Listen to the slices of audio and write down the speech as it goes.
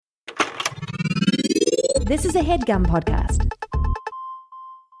This is a HeadGum podcast.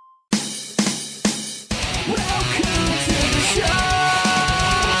 Welcome to the show.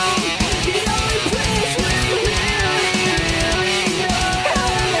 The only place where we really know how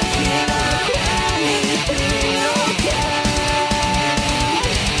to make it up anything okay.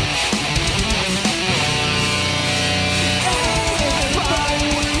 If I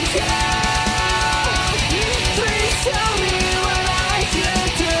were you, please tell me what I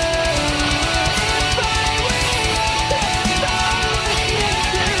should do. If I were you,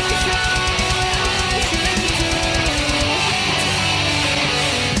 please show me what I should do.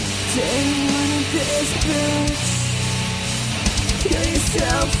 Day one of this bitch. Kill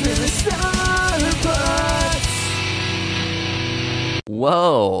yourself in the Starbucks.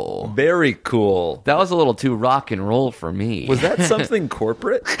 Whoa. Very cool. That was a little too rock and roll for me. Was that something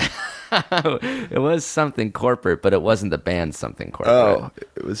corporate? It was something corporate, but it wasn't the band something corporate. Oh,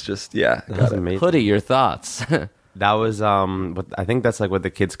 it was just, yeah. That Got was it. amazing. Hoodie, your thoughts? That was what I think that's like what the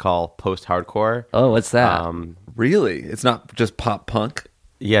kids call post-hardcore. Oh, what's that? Really? It's not just pop punk?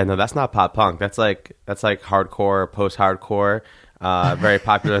 Yeah, no, that's not pop punk. That's like hardcore, post-hardcore. Very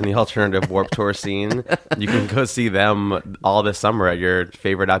popular in the alternative Warped Tour scene. You can go see them all this summer at your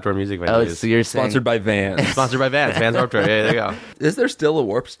favorite outdoor music venues. Oh, so you're saying... Sponsored by Vans. Sponsored by Vans. Vans Warped Tour. Yeah, there you go. Is there still a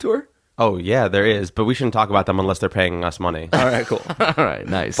Warped Tour? Oh, yeah, there is. But we shouldn't talk about them unless they're paying us money. All right, cool. All right,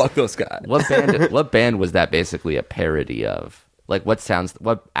 nice. Fuck those guys. What band was that basically a parody of? Like, what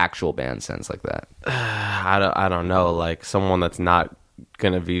actual band sounds like that? I don't know. Like someone that's not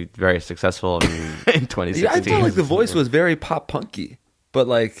going to be very successful. In 2016. Yeah, I felt like the voice was very pop punky, but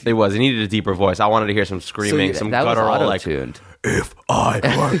like It was. It needed a deeper voice. I wanted to hear some screaming, some that was guttural, like, auto-tuned. if I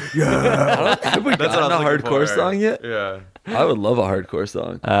were, yeah. have we That's what gotten I a was looking hardcore for. song yet? Yeah. I would love a hardcore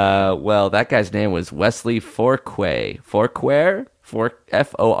song. Well, that guy's name was Wesley Forquer. Forquer? Forquer.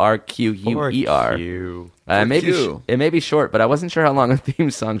 You. It may be Q. it may be short, but I wasn't sure how long a theme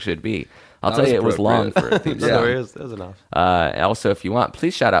song should be. I'll That tell was you, it was long appropriate. for a theme No, song. it was enough. Also, if you want,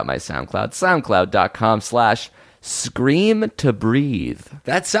 please shout out my SoundCloud, soundcloud.com/Scream to Breathe.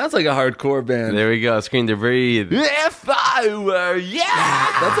 That sounds like a hardcore band. There we go. Scream to breathe. If I were,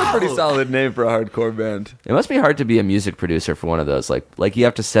 yeah! That's a pretty solid name for a hardcore band. It must be hard to be a music producer for one of those. Like you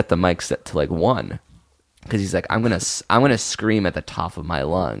have to set the mic set to like 1. Because he's like, I'm gonna scream at the top of my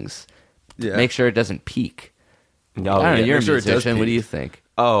lungs. Yeah. Make sure it doesn't peak. Oh, I don't know, yeah. you're make a sure it does musician. What do peak. you think?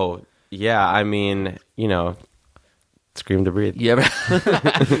 Oh, yeah. I mean, scream to breathe. You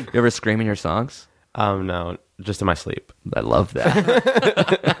ever scream in your songs? No, just in my sleep. I love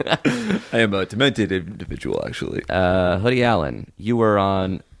that. I am a demented individual, actually. Hoodie Allen, you were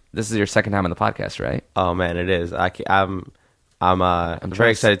on. This is your second time on the podcast, right? Oh man, it is. I'm very trying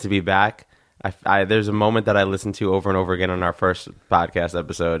excited to be back. There's a moment that I listened to over and over again on our first podcast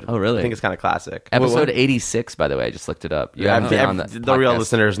episode. Oh, really? I think it's kind of classic. Episode 86, by the way. I just looked it up. You haven't been on the real podcast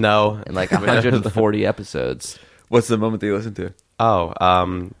listeners know. in like 140 episodes. What's the moment that you listen to?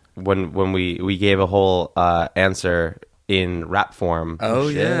 Oh, when we gave a whole answer in rap form. Oh,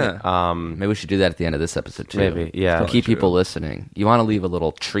 yeah. Maybe we should do that at the end of this episode too. Maybe, yeah. To keep people listening. You want to leave a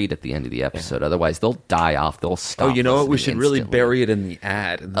little treat at the end of the episode, otherwise they'll die off. They'll stop. Oh, you know what? We listening should really instantly. bury it in the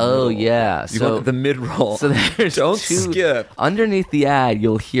ad. In the Oh, middle. yeah. You So- want the mid-roll. So there's Don't two- skip. Underneath the ad,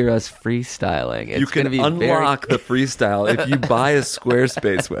 you'll hear us freestyling. It's You can gonna be unlock the freestyle if you buy a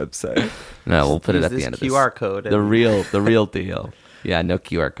Squarespace website. No, we'll put it Use at the this end of QR this. code The and- real deal. Yeah, no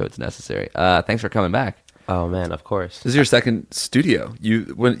QR codes necessary. Thanks for coming back. Oh man, of course. This is your second studio.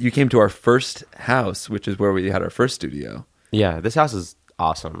 When you came to our first house, which is where we had our first studio. Yeah, this house is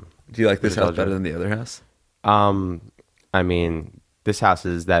awesome. Do you like this Pretty house better intelligent. than the other house? I mean, this house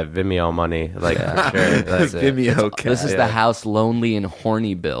is that Vimeo money. Like, sure. That's it. Vimeo cat. This is the house lonely and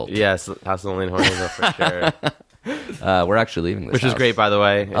horny built. Yes, House of Lonely and Horny for sure. We're actually leaving this Which is house. great, by the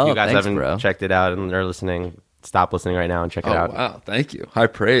way. If Oh, you guys thanks, haven't bro. checked it out and are listening, stop listening right now and check it Oh, out. wow. Thank you. High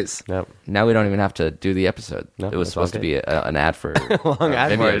praise. Yep. Now we don't even have to do the episode. No, it was that's supposed to okay. be an ad for Long a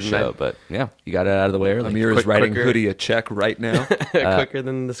ad for Vimeo it, show, man. but yeah, you got it out of the way early. Amir is Quick- writing quicker. Hoodie a check right now. Quicker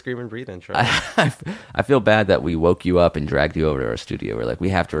than the Scream and Breathe intro. I feel bad that we woke you up and dragged you over to our studio. We're like, we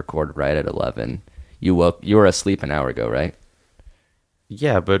have to record right at 11. You were asleep an hour ago, right?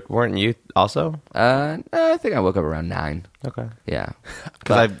 Yeah, but weren't you also? I think I woke up around 9. Okay. Yeah.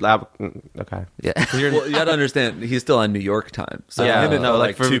 Because okay. Yeah. Well, you got to understand, he's still on New York time. So Yeah, him it no, felt like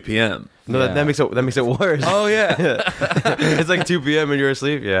like for- 2 p.m. No, Yeah. that makes it worse. Oh, yeah. It's like 2 p.m. and you're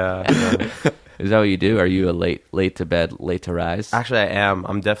asleep. Yeah. Is that what you do? Are you a late to bed, late to rise? Actually, I am.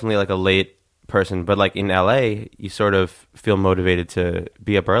 I'm definitely like a late person, but like in LA, you sort of feel motivated to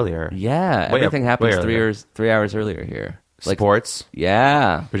be up earlier. Yeah. Way Everything up- happens way 3 earlier. hours 3 hours earlier here. Like, Sports,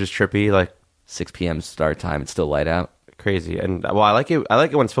 yeah. which is trippy. Like 6 p.m. start time. It's still light out. Crazy. And well, I like it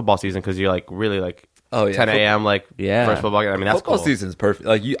when it's football season because you're like really like 10 a.m. like Yeah. first football game. I mean, that's Football cool. season's perfect.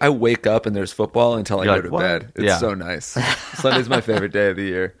 Like I wake up and there's football until I You're go like, to what? bed. It's Yeah. so nice. Sunday's my favorite day of the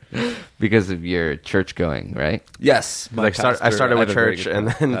year. Because of your church going, right? Yes, my Like I started with have a very church good and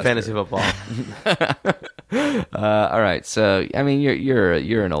point. then That's fantasy true. football. All right. So, I mean, you're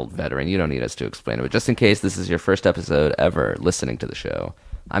an old veteran. You don't need us to explain it. But just in case this is your first episode ever listening to the show,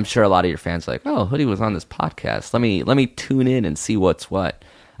 I'm sure a lot of your fans are like, oh, Hoodie was on this podcast. Let me tune in and see what's what.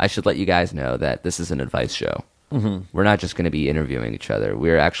 I should let you guys know that this is an advice show. Mm-hmm. We're not just going to be interviewing each other.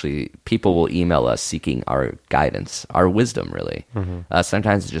 We're actually, people will email us seeking our guidance, our wisdom, really. Mm-hmm.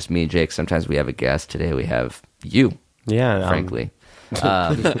 Sometimes it's just me and Jake. Sometimes we have a guest. Today we have you, Yeah. frankly.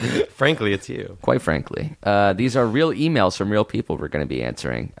 Frankly, it's you. Quite frankly. These are real emails from real people we're going to be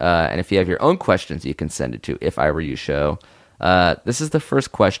answering. And if you have your own questions, you can send it to If I Were You Show. This is the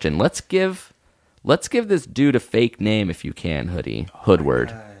first question. Let's give this dude a fake name if you can, Hoodie.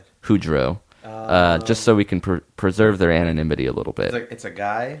 Hoodward. Hoodro. Just so we can preserve their anonymity a little bit. It's a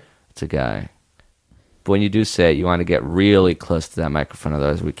guy. It's a guy. But when you do say it, you want to get really close to that microphone,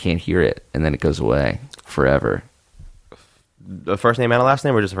 otherwise we can't hear it, and then it goes away forever. The first name and a last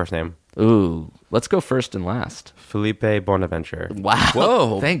name, or just the first name? Ooh, let's go first and last. Felipe Bonaventure. Wow.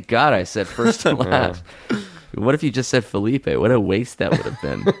 Whoa. Thank God I said first and last. What if you just said Felipe? What a waste that would have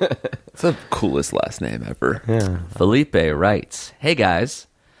been. It's the coolest last name ever. Yeah. Felipe writes, hey guys.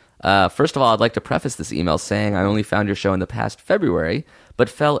 First of all, I'd like to preface this email saying I only found your show in the past February, but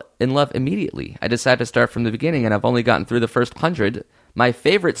fell in love immediately. I decided to start from the beginning, and I've only gotten through the first 100. My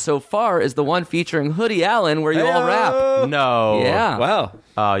favorite so far is the one featuring Hoodie Allen, where you all rap. No. Yeah. Wow.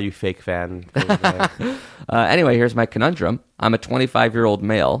 Oh, you fake fan. Anyway, here's my conundrum. I'm a 25-year-old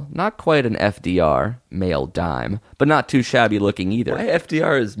male, not quite an FDR, male dime, but not too shabby looking either. Why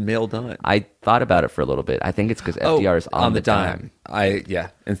FDR is male dime? I thought about it for a little bit. I think it's because FDR is on the dime. I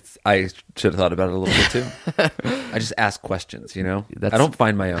should have thought about it a little bit too. I just ask questions, you know. That's- I don't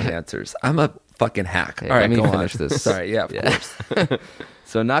find my own answers. I'm a fucking hack. Hey, All right, let me go finish on. this. Sorry, yeah, of course.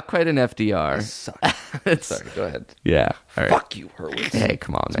 So not quite an FDR. Sorry, go ahead. Yeah. All right. Fuck you, Hurwitz. Hey,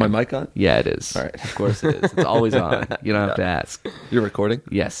 come on, Is man. my mic on? Yeah, it is. All right. Of course it is. It's always on. You don't have to ask. You're recording?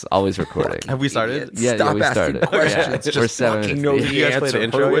 Yes, always recording. Have we started? Yeah, Stop we asking started. questions. Yeah. Just We're 7 fucking minutes know deep. Did you guys play the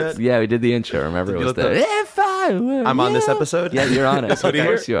intro yet? Yeah, we did the intro. Remember, it you was let the the- If I Were I'm on this You. episode? Yeah, you're on it. Of Hoodie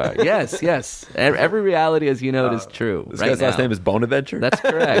course you are. Yes, yes. Every reality, as you know, it is true. This right guy's last now. name is Bonaventure? That's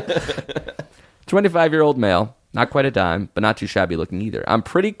correct. 25-year-old male, not quite a dime, but not too shabby looking either. I'm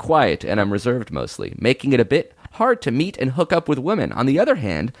pretty quiet and I'm reserved mostly, making it a bit hard to meet and hook up with women. On the other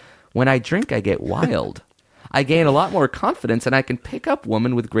hand, when I drink, I get wild. I gain a lot more confidence and I can pick up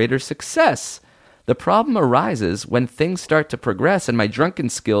women with greater success. The problem arises when things start to progress and my drunken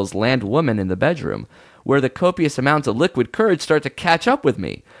skills land women in the bedroom, where the copious amounts of liquid courage start to catch up with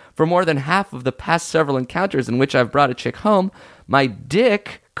me. For more than half of the past several encounters in which I've brought a chick home, my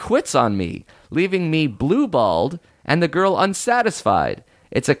dick quits on me, leaving me blue-balled and the girl unsatisfied.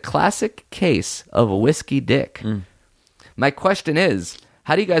 It's a classic case of a whiskey dick. My question is,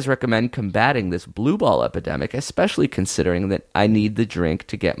 how do you guys recommend combating this blue ball epidemic, especially considering that I need the drink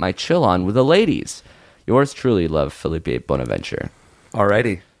to get my chill on with the ladies? Yours truly, love, Felipe Bonaventure.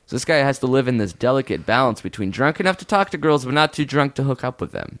 Alrighty. So this guy has to live in this delicate balance between drunk enough to talk to girls but not too drunk to hook up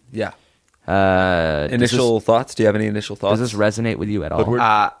with them. Yeah. Does Initial thoughts? Do you have any initial thoughts? this resonate with you at all? Woodward?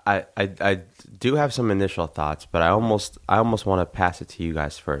 I do have some initial thoughts, but I almost want to pass it to you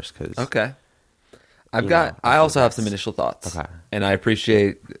guys first because Okay. You know, I also have that's- some initial thoughts. Okay. And I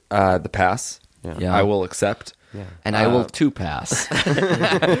appreciate the pass. Yeah. Yeah. I will accept. yeah. And I will too pass.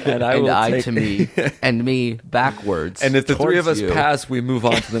 And I and will I take- to me, and me backwards. And if the three of us towards you. pass, we move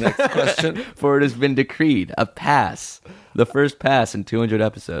on to the next question. For it has been decreed, a pass. The first pass in 200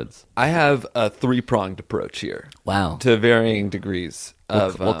 episodes. I have a three-pronged approach here Wow. to varying degrees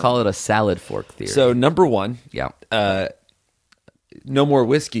of... We'll call it a salad fork theory. So, number one, yeah. no more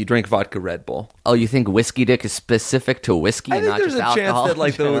whiskey, drink vodka Red Bull. Oh, you think whiskey dick is specific to whiskey I and think not there's just a alcohol? chance that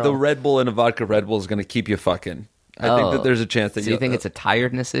like in the general? Red Bull and a vodka Red Bull is going to keep you fucking. I think that there's a chance that So you think it's a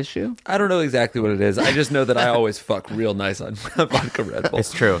tiredness issue? I don't know exactly what it is. I just know that I always fuck real nice on vodka Red Bull.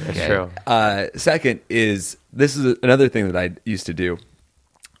 It's true. It's Okay. true. Second is this is another thing that I used to do.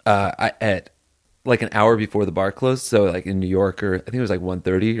 I at like an hour before the bar closed, so like in New York, or I think it was like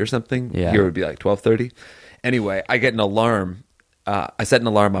 1:30 or something. Yeah. Here it would be like 12:30. Anyway, I get an alarm. I set an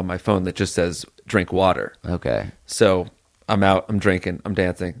alarm on my phone that just says drink water. Okay. So I'm out, I'm drinking, I'm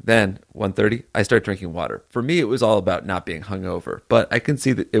dancing. Then 1:30, I start drinking water. For me, it was all about not being hungover, but I can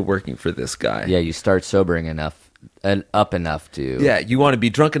see that it working for this guy. Yeah, you start sobering enough up enough to. Yeah, you want to be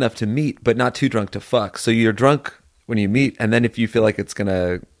drunk enough to meet, but not too drunk to fuck. So you're drunk when you meet, and then if you feel like it's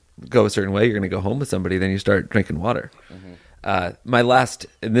gonna go a certain way, you're gonna go home with somebody, then you start drinking water. My last,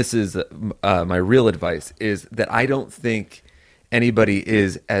 and this is my real advice, is that I don't think anybody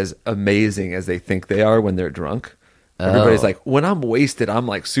is as amazing as they think they are when they're drunk. Everybody's like, when I'm wasted, I'm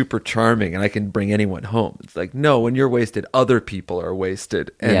like super charming and I can bring anyone home. It's like, no, when you're wasted, other people are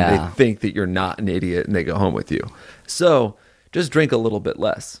wasted and they think that you're not an idiot and they go home with you. So just drink a little bit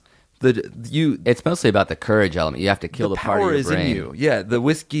less. It's mostly about the courage element. You have to kill the part of power your is brain. in you. Yeah, the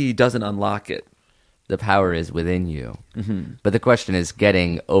whiskey doesn't unlock it. The power is within you. But the question is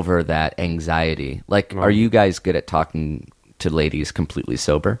getting over that anxiety. Like, are you guys good at talking to ladies completely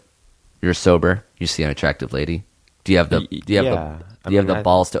sober? You're sober. You see an attractive lady. Do you have the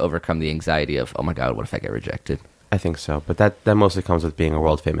balls to overcome the anxiety of, oh my God, what if I get rejected? I think so, but that mostly comes with being a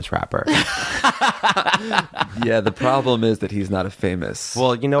world famous rapper. Yeah, the problem is that he's not a famous.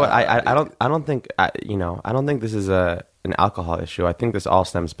 Well, you know what? I don't think this is an alcohol issue. I think this all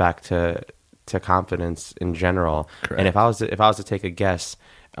stems back to confidence in general. Correct. And if I was to take a guess,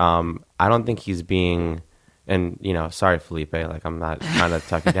 I don't think he's being. And sorry, Felipe. Like, I'm not trying to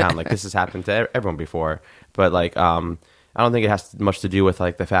tuck you down. Like, this has happened to everyone before. But like, I don't think it has much to do with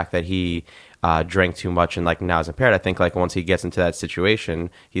like the fact that he drank too much and like now is impaired. I think like once he gets into that situation,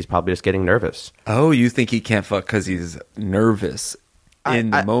 he's probably just getting nervous. Oh, you think he can't fuck because he's nervous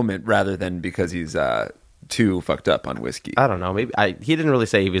in the moment rather than because he's too fucked up on whiskey? I don't know. Maybe he didn't really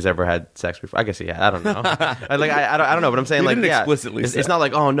say if he's ever had sex before. I guess he had. I don't know. I don't know. But I'm saying He like, didn't yeah, explicitly say. it's not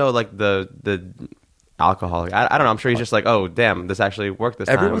like, oh no, like the alcoholic. I don't know. I'm sure he's just like, oh damn, this actually worked this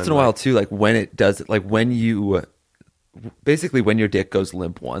time. Every once in a while too, like when it does, like when you basically when your dick goes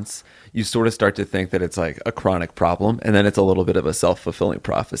limp once, you sort of start to think that it's like a chronic problem, and then it's a little bit of a self-fulfilling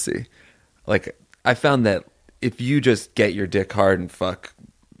prophecy. Like, I found that if you just get your dick hard and fuck,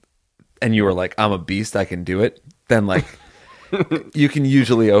 and you were like, I'm a beast, I can do it, then like you can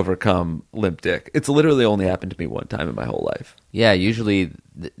usually overcome limp dick. It's literally only happened to me one time in my whole life. Yeah, usually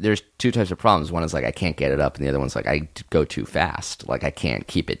there's two types of problems. One is like I can't get it up, and the other one's like I go too fast. Like I can't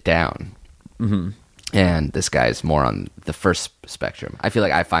keep it down. And this guy's more on the first spectrum. I feel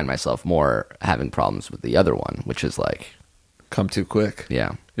like I find myself more having problems with the other one, which is like Come too quick.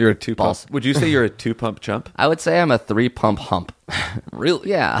 Yeah. You're a two Balls. pump. Would you say you're a 2-pump chump? I would say I'm a 3-pump hump. Really?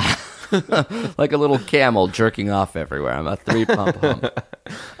 Yeah. Like a little camel jerking off everywhere. I'm a 3-pump hump.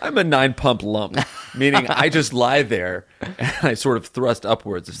 I'm a 9-pump lump, meaning I just lie there and I sort of thrust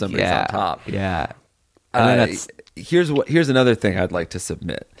upwards if somebody's on top. Yeah. And then Here's another thing I'd like to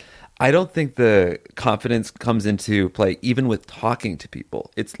submit. I don't think the confidence comes into play even with talking to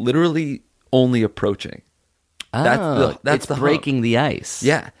people. It's literally only approaching. That's it's the breaking hump. the ice.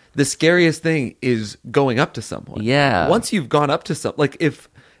 Yeah. The scariest thing is going up to someone. Yeah. Once you've gone up to some, like if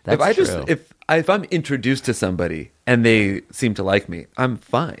I'm introduced to somebody and they seem to like me, I'm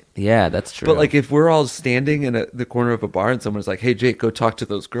fine. Yeah, that's true. But like if we're all standing in the corner of a bar and someone's like, "Hey Jake, go talk to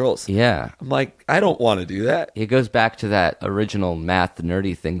those girls." Yeah. I'm like, I don't want to do that. It goes back to that original math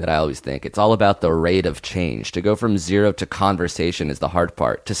nerdy thing that I always think. It's all about the rate of change. To go from zero to conversation is the hard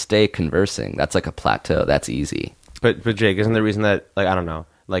part. To stay conversing, that's like a plateau. That's easy. But Jake, isn't the reason that, like, I don't know,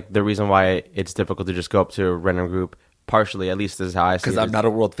 like the reason why it's difficult to just go up to a random group, partially, at least this is how I see it. Because I'm not a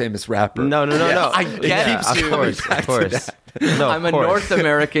world famous rapper. No. I get it. Of course. No, I'm a North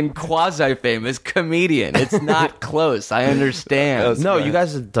American quasi-famous comedian. It's not close. I understand. No, you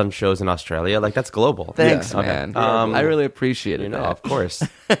guys have done shows in Australia. Like, that's global. Thanks, Yeah. man. Okay. I really appreciate it. Of course.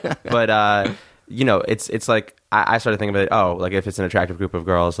 But, it's like, I started thinking about it, like if it's an attractive group of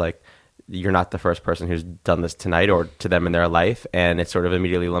girls, like, you're not the first person who's done this tonight or to them in their life, and it sort of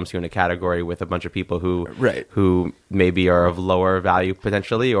immediately lumps you in a category with a bunch of people who maybe are of lower value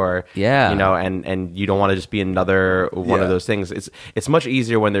potentially, or and you don't want to just be another one of those things. It's much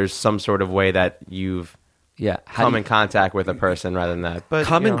easier when there's some sort of way that you've come in contact with a person rather than that. But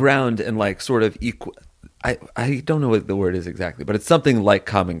common ground and like sort of equal. I don't know what the word is exactly, but it's something like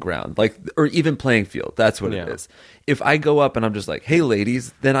common ground, like, or even playing field. That's what it is. If I go up and I'm just like, "Hey,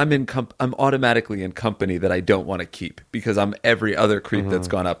 ladies," then I'm automatically in company that I don't want to keep because I'm every other creep that's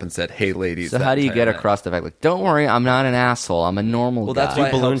gone up and said, "Hey, ladies." So how do you get across the fact, like, don't worry, I'm not an asshole. I'm a normal Well, guy. that's why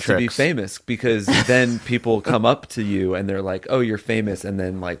it balloon helps to be tricks. famous, because then people come up to you and they're like, "Oh, you're famous," and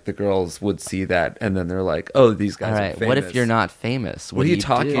then like the girls would see that and then they're like, "Oh, these guys All are right, famous." what if you're not famous? What are you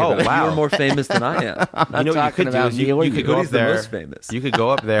talking do? about? Oh, wow. You're more famous than I am. I'm not talking about me or you could go Hoodie's up the there. most famous. You could go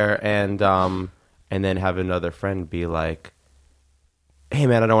up there and then have another friend be like, hey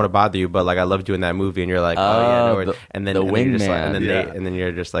man, I don't want to bother you, but like I loved you in that movie, and you're like, oh yeah, no worries. And then the and then you're just like, wingman. and then and then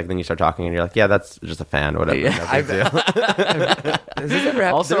you're just like, then you start talking, and you're like, yeah, that's just a fan, whatever. Yeah. No big deal. Has this ever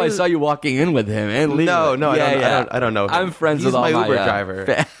happened? Also, I saw you walking in with him and leaving. No, with- I don't know. I'm friends He's with all my my Uber uh,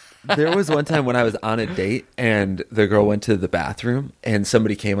 driver. There was one time when I was on a date and the girl went to the bathroom and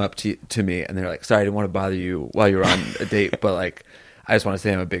somebody came up to me and they're like, sorry, I didn't want to bother you while you were on a date, but like, I just want to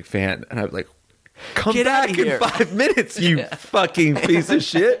say I'm a big fan. And I was like, come Get back outta here. in 5 minutes, you fucking piece of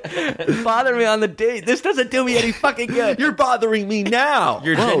shit. Bother me on the date. This doesn't do me any fucking good. You're bothering me now.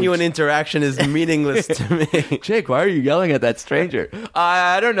 Your genuine interaction is meaningless to me. Jake, why are you yelling at that stranger?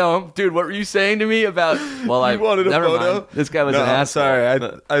 I don't know, dude. What were you saying to me about? Well, I wanted a never photo? mind. This guy was No, an I'm asshole.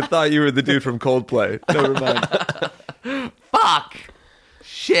 sorry. I thought you were the dude from Coldplay. Never mind. Fuck.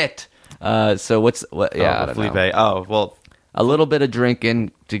 Shit. So what's what? Yeah, I don't Felipe. know. Oh well, A little bit of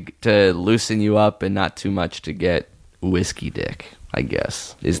drinking to loosen you up, and not too much to get whiskey dick, I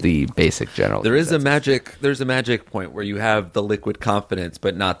guess, is the basic general. There's a consensus. magic point where you have the liquid confidence,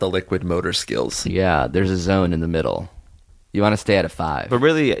 but not the liquid motor skills. Yeah, there's a zone in the middle. You want to stay at a 5. but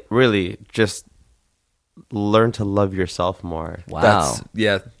really, just learn to love yourself more. Wow.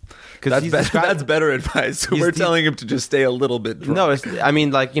 Because That's better advice. We're telling him to just stay a little bit drunk. No, I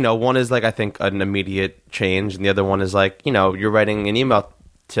mean, like, you know, one is like I think an immediate change, and the other one is like, you know, you're writing an email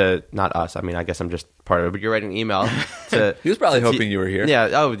to not us. I mean, I guess I'm just part of it, but you're writing an email to. He was probably hoping you were here. Yeah.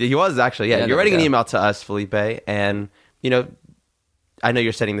 Oh, he was actually. Yeah. Yeah, You're writing an yeah. email to us, Felipe, and you know, I know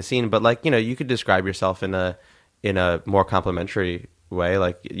you're setting the scene, but like, you know, you could describe yourself in a more complimentary way.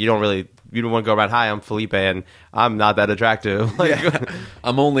 Like, you don't want to go around, hi, I'm Felipe, and I'm not that attractive. Like,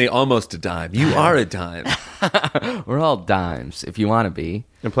 I'm only almost a dime. You are a dime. We're all dimes if you want to be.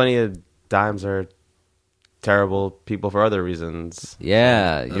 and plenty of dimes are terrible people for other reasons.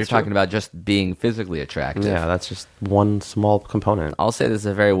 Yeah, you're true. talking about just being physically attractive. Yeah, that's just one small component. I'll say this is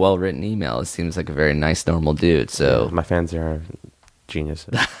a very well written email. It seems like a very nice, normal dude. So My fans are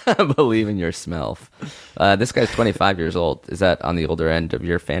geniuses. believe in your smell. This guy's 25 years old. Is that on the older end of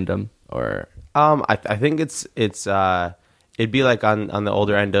your fandom, or? I think it's it'd be like on the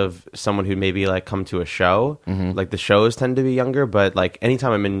older end of someone who maybe like come to a show. Mm-hmm. Like the shows tend to be younger, but like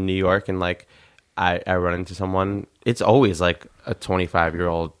anytime I'm in New York and like I run into someone, it's always like a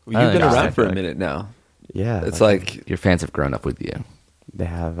 25-year-old. You've been interesting. around for a minute now. Yeah, It's like Your fans have grown up with you. they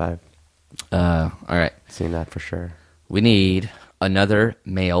have. I've All right. seen that for sure. We need another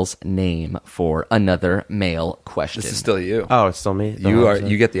male's name for another male question. this is still you. Oh, it's still me.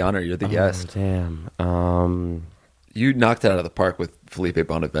 You get the honor. You're the Oh, guest. damn. You knocked it out of the park with Felipe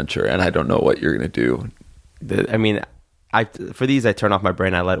Bonaventure, and I don't know what you're gonna do. I mean, for these I turn off my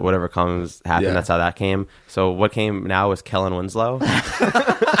brain. I let whatever comes happen. Yeah. That's how that came. So what came now is Kellen Winslow.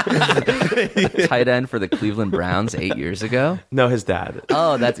 Tight end for the Cleveland Browns 8 years ago. No, his dad.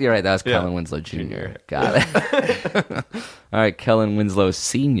 Oh, you're right. That was Yeah. Kellen Winslow Jr. Got it. All right, Kellen Winslow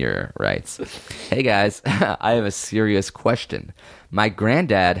Sr. writes, hey guys, I have a serious question. My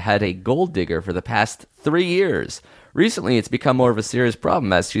granddad had a gold digger for the past 3 years. Recently, it's become more of a serious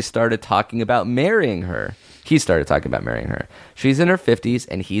problem as she started talking about marrying her. He started talking about marrying her. She's in her 50s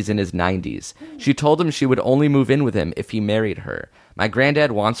and he's in his 90s. She told him she would only move in with him if he married her. My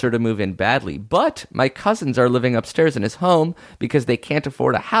granddad wants her to move in badly, but my cousins are living upstairs in his home because they can't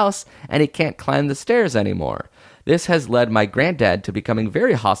afford a house and he can't climb the stairs anymore. This has led my granddad to becoming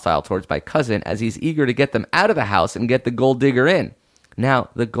very hostile towards my cousin as he's eager to get them out of the house and get the gold digger in. Now,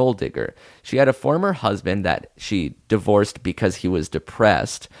 the gold digger. She had a former husband that she divorced because he was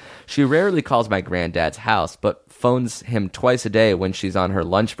depressed. She rarely calls my granddad's house, but phones him twice a day when she's on her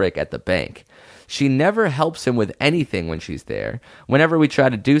lunch break at the bank. She never helps him with anything when she's there. Whenever we try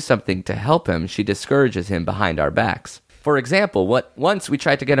to do something to help him, she discourages him behind our backs. For example, once we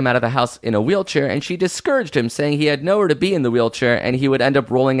tried to get him out of the house in a wheelchair, and she discouraged him, saying he had nowhere to be in the wheelchair and he would end up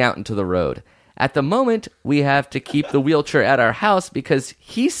rolling out into the road. At the moment, we have to keep the wheelchair at our house because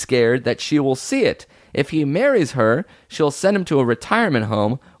he's scared that she will see it. If he marries her, she'll send him to a retirement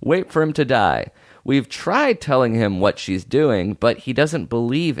home, wait for him to die. We've tried telling him what she's doing, but he doesn't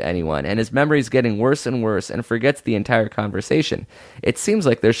believe anyone, and his memory's getting worse and worse and forgets the entire conversation. It seems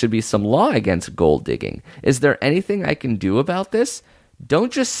like there should be some law against gold digging. Is there anything I can do about this?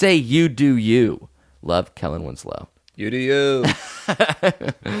 Don't just say you do you. Love, Kellen Winslow. You do you.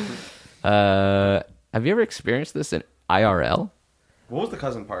 Have you ever experienced this in IRL? What was the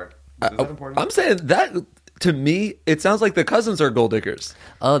cousin part? Is that important? I'm saying that To me, it sounds like the cousins are gold diggers.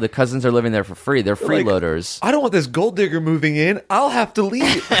 Oh, the cousins are living there for free. They're Like, freeloaders. I don't want this gold digger moving in. I'll have to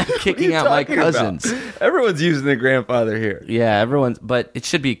leave. Kicking out my cousins. Everyone's using the grandfather here. Yeah, everyone's, but it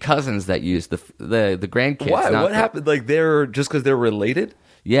should be cousins that use the grandkids. Why? not What the- happened? Like they're just because they're related?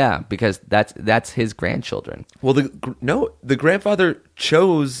 Yeah, because that's his grandchildren. Well, the grandfather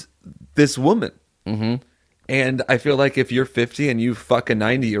chose this woman. Mm-hmm. And I feel like if you're 50 and you fuck a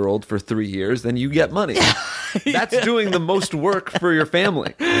 90-year-old for 3 years, then you get money. That's doing the most work for your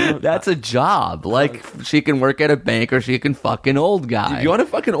family. That's a job. Like she can work at a bank or she can fuck an old guy. You want to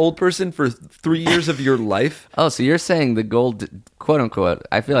fuck an old person for 3 years of your life? Oh, so you're saying the gold, quote unquote,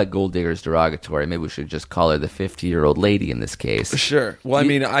 I feel like gold digger is derogatory. Maybe we should just call her the 50-year-old lady in this case. Sure. Well, I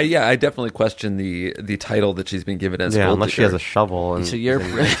mean, I definitely question the title that she's been given as gold unless she digger. has a shovel in, So you're- in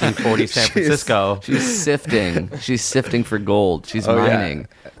 1940 San Francisco. She's sifting. She's sifting for gold. She's Oh, yeah. mining.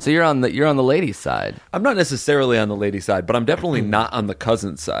 So you're on the lady's side. I'm not necessarily on the lady side, but I'm definitely not on the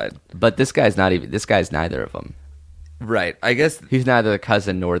cousin side. But this guy's not even. This guy's neither of them. Right. I guess. He's neither the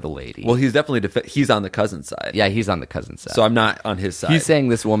cousin nor the lady. Well, he's definitely he's on the cousin side. yeah, he's on the cousin side. So I'm not on his side. He's saying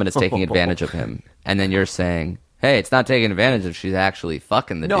this woman is taking advantage of him, and then you're saying, "Hey, it's not taking advantage of. She's actually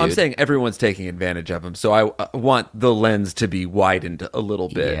fucking the dude." No, I'm saying everyone's taking advantage of him. So I want the lens to be widened a little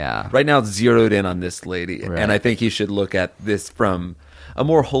bit. Yeah. Right now, it's zeroed in on this lady. Right. And I think he should look at this from a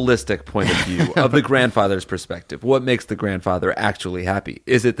more holistic point of view of the grandfather's perspective. What makes the grandfather actually happy?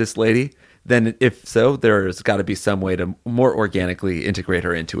 Is it this lady? Then if so, there's got to be some way to more organically integrate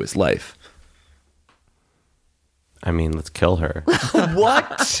her into his life. I mean, let's kill her.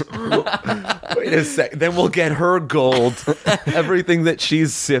 What? Wait a sec. Then we'll get her gold. Everything that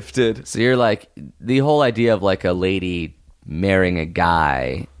she's sifted. So you're like the whole idea of like a lady marrying a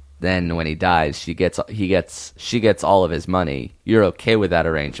guy. Then when he dies, she gets all of his money. You're okay with that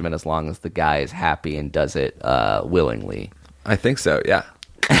arrangement as long as the guy is happy and does it willingly. I think so, yeah.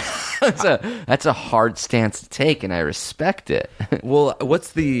 That's a hard stance to take, and I respect it. Well,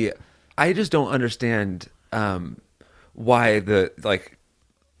 I just don't understand why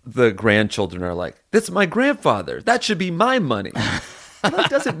the grandchildren are like, "This is my grandfather. That should be my money." That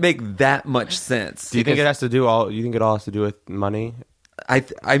doesn't make that much sense. Do you think it has to do all? You think it all has to do with money?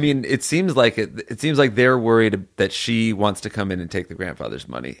 I mean, it seems like they're worried that she wants to come in and take the grandfather's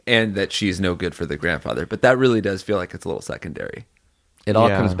money, and that she's no good for the grandfather. But that really does feel like it's a little secondary. It all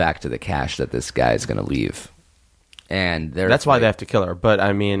Yeah. comes back to the cash that this guy is going to leave, and That's why they have to kill her. But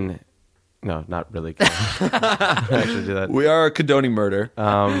I mean, no, not really. Kill her. Actually, do that. We are condoning murder.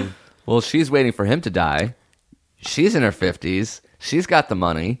 Well, she's waiting for him to die. She's in her 50s. She's got the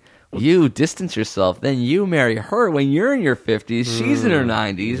money. You distance yourself, then you marry her when you're in your 50s. She's in her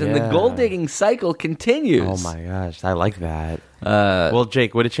 90s, and the yeah. gold digging cycle continues. Oh my gosh, I like that. Well,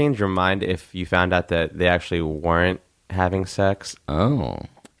 Jake, would it change your mind if you found out that they actually weren't having sex? Oh,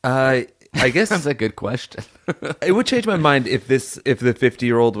 I guess that's a good question. it would change my mind if the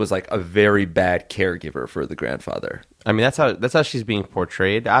 50-year-old was like a very bad caregiver for the grandfather. I mean, that's how she's being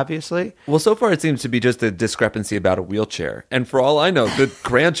portrayed, obviously. Well, so far it seems to be just a discrepancy about a wheelchair, and for all I know, the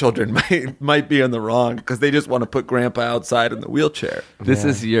grandchildren might be in the wrong because they just want to put grandpa outside in the wheelchair. This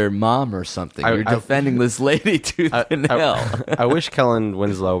is your mom or something. I- You're I- defending this lady tooth and nail. I wish Kellen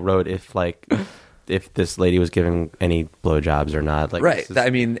Winslow wrote if this lady was giving any blowjobs or not. Like, Right. this is- I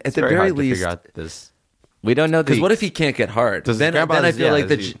mean, at it's the very very hard to least, figure out this. We don't know because what if he can't get hard? Does Then grandpa- I feel yeah, like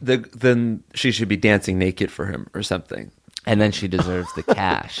does then she should be dancing naked for him or something. And then she deserves the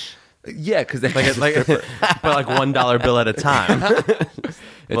cash. Yeah, because but like $1 bill at a time.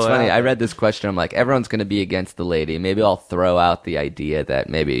 It's Well, funny. I read this question. I'm like, everyone's going to be against the lady. Maybe I'll throw out the idea that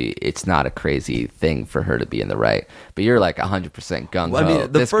maybe it's not a crazy thing for her to be in the right. But you're like 100% gung ho. Well, I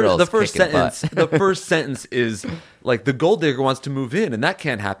mean, the first sentence. sentence, the first sentence is like the gold digger wants to move in, and that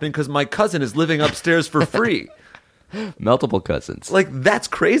can't happen because my cousin is living upstairs for free. Multiple cousins. Like that's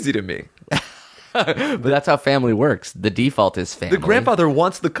crazy to me. But that's how family works. The default is family. The grandfather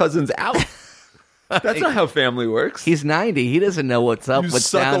wants the cousins out. That's not how family works. He's 90. He doesn't know what's up, You what's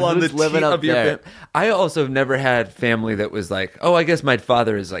suckle down, on who's the living teat up of your there. I also have never had family that was like, oh, I guess my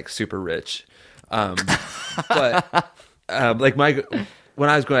father is like super rich. But like when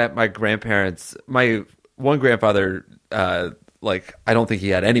I was growing up, my grandparents, my one grandfather, like I don't think he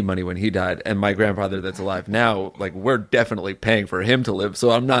had any money when he died, and my grandfather that's alive now, like we're definitely paying for him to live.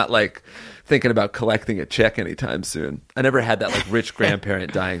 So I'm not like thinking about collecting a check anytime soon. I never had that like rich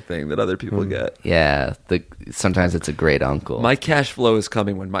grandparent dying thing that other people get. Yeah. Sometimes it's a great uncle. My cash flow is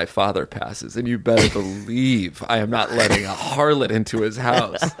coming when my father passes, and you better believe I am not letting a harlot into his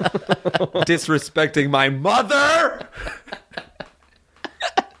house, disrespecting my mother.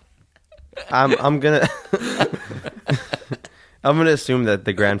 I'm gonna I'm gonna assume that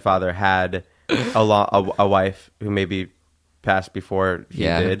the grandfather had a wife who maybe passed before he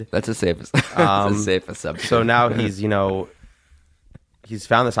did. That's a safe. That's a safe assumption. So now he's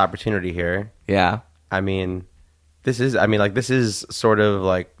found this opportunity here. Yeah. I mean, this is sort of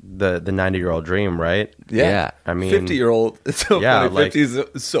like the 90-year-old dream, right? Yeah. I mean, 50-year-old. It's so yeah, funny. like, 50 is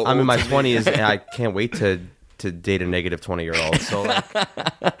so I'm in old my to me. 20s and I can't wait to date a negative 20-year-old. So like,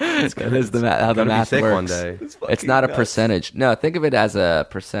 That is how the gonna be math sick works. one day. It's not a nuts. percentage. No, think of it as a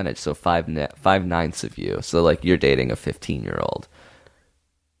percentage. So 5/9 of you. So like you're dating a 15-year-old.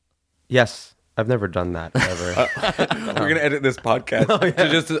 yes, I've never done that ever. We're going to edit this podcast to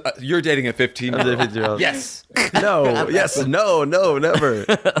just, you're dating a 15-year-old. Yes. No. Yes. No. No. Never.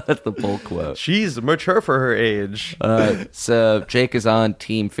 That's the bull quote. She's mature for her age. So Jake is on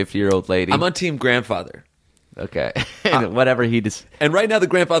team 50-year-old lady. I'm on team grandfather. Okay. Whatever he just. And right now the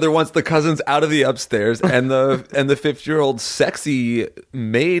grandfather wants the cousins out of the upstairs and the 50-year-old sexy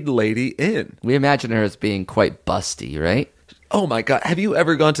maid lady in. We imagine her as being quite busty, right? Oh my God. Have you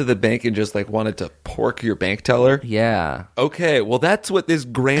ever gone to the bank and just like wanted to pork your bank teller? Yeah. Okay, well, that's what this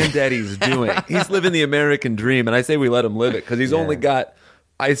granddaddy's doing. He's living the American dream, and I say we let him live it because he's only got,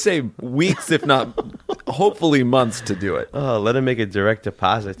 I say, weeks, if not hopefully months to do it. Oh, let him make a direct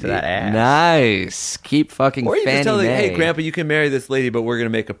deposit to that ass. Nice. Keep fucking Or you Fannie just tell him, Mae. hey, Grandpa, you can marry this lady, but we're going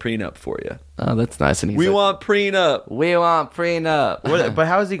to make a prenup for you. Oh, that's nice. And he's We like, want prenup. We want prenup. But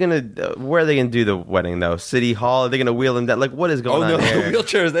how is he gonna? Where are they gonna do the wedding though? City Hall? Are they gonna wheel him down? Like, what is Oh, going no, on the here?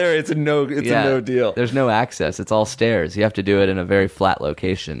 wheelchair's there. It's a no deal. There's no access. It's all stairs. You have to do it in a very flat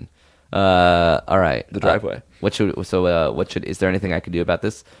location. All right. The driveway. Is there anything I could do about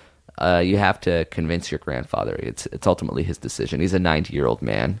this? You have to convince your grandfather. It's ultimately his decision. He's a 90-year-old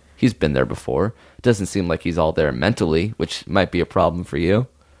man. He's been there before. It doesn't seem like he's all there mentally, which might be a problem for you.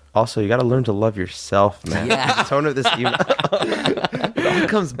 Also, you got to learn to love yourself, man. Yeah. The tone of this email. It all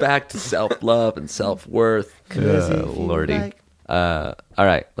comes back to self-love and self-worth. Lordy. All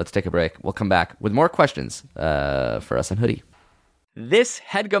right, let's take a break. We'll come back with more questions for us on Hoodie. This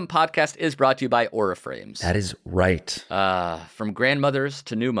HeadGum podcast is brought to you by Aura Frames. That is right. From grandmothers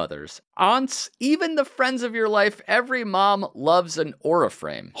to new mothers, aunts, even the friends of your life, every mom loves an Aura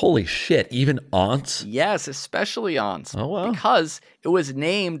frame. Holy shit, even aunts? Yes, especially aunts. Oh, wow. Because it was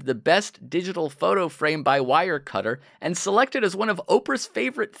named the best digital photo frame by Wirecutter and selected as one of Oprah's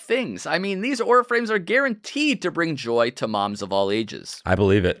favorite things. I mean, these Aura frames are guaranteed to bring joy to moms of all ages. I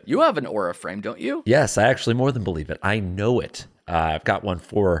believe it. You have an Aura frame, don't you? Yes, I actually more than believe it. I know it. I've got one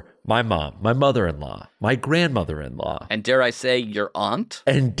for my mom, my mother-in-law, my grandmother-in-law, And dare I say, your aunt?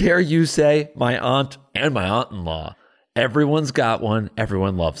 and dare you say my aunt and my aunt-in-law. Everyone's got one.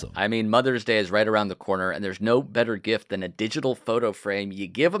 Everyone loves them. I mean, Mother's Day is right around the corner, and there's no better gift than a digital photo frame. You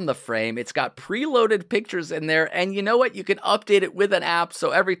give them the frame, it's got preloaded pictures in there, and you know what? You can update it with an app,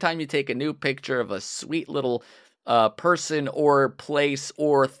 so every time you take a new picture of a sweet little person or place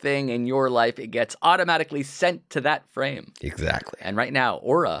or thing in your life, it gets automatically sent to that frame. Exactly. And right now,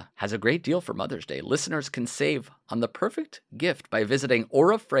 Aura has a great deal for Mother's Day. Listeners can save on the perfect gift by visiting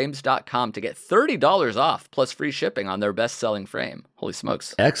auraframes.com to get $30 off plus free shipping on their best-selling frame. Holy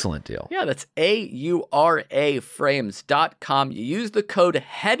smokes. Excellent deal. Yeah, that's auraframes.com. You use the code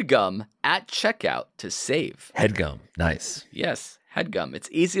HEADGUM at checkout to save. Headgum. Nice. Yes, HEADGUM. It's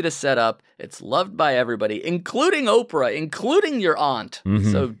easy to set up. It's loved by everybody, including Oprah, including your aunt.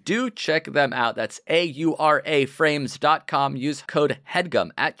 So do check them out. That's auraframes.com. Use code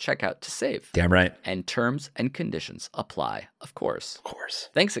HEADGUM at checkout to save. Damn right. And terms and conditions apply, of course. Of course.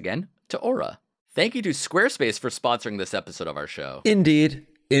 Thanks again to Aura. Thank you to Squarespace for sponsoring this episode of our show. Indeed.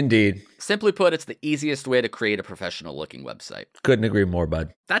 Indeed. Simply put, it's the easiest way to create a professional-looking website. Couldn't agree more,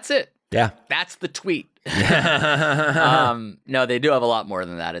 bud. That's it. Yeah. That's the tweet. No, they do have a lot more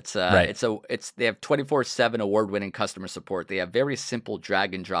than that. It's Right. they have 24/7 award-winning customer support. They have very simple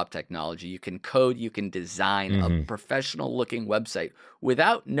drag and drop technology. You can code, you can design a professional-looking website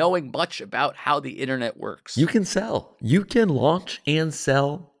without knowing much about how the internet works. You can sell. You can launch and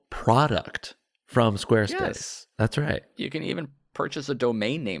sell product from Squarespace. Yes. That's right. You can even purchase a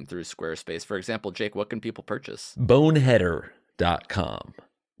domain name through Squarespace. For example, Jake, what can people purchase? Boneheader.com.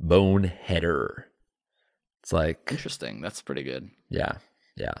 Boneheader. It's like, Interesting. That's pretty good. yeah.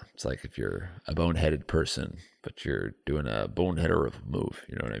 It's like if you're a boneheaded person, but you're doing a boneheader of a move.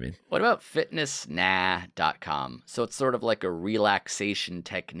 You know what I mean? What about fitnessnah.com? So it's sort of like a relaxation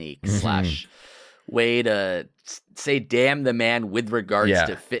technique slash way to say damn the man with regards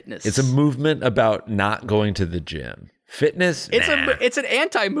to fitness. It's a movement about not going to the gym. Fitness? It's Nah. it's an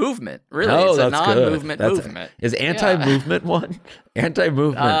anti-movement, really. Oh, it's a that's good. non-movement movement. Is anti-movement one?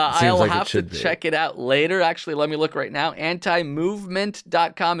 Anti-movement seems I'll like have it should to be. check it out later. Actually, let me look right now.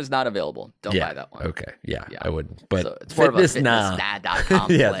 Antimovement.com is not available. Don't buy that one. Okay. Yeah, Yeah. I wouldn't. But So it's more of a fitness, nah.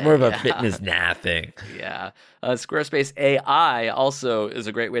 fitnessnah.com Yeah, it's more of a play. fitness nah thing. Yeah. Squarespace AI also is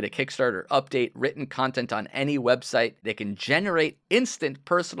a great way to kickstart or update written content on any website. They can generate instant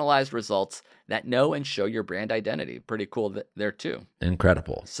personalized results that know and show your brand identity. Pretty cool there too.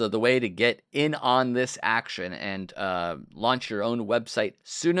 Incredible. So the way to get in on this action and launch your own website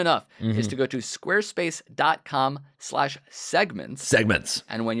soon enough is to go to squarespace.com/segments. Segments.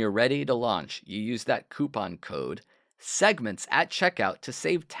 And when you're ready to launch, you use that coupon code segments at checkout to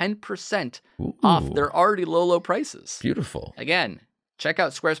save 10% off Ooh. their already low prices. Beautiful. Again, check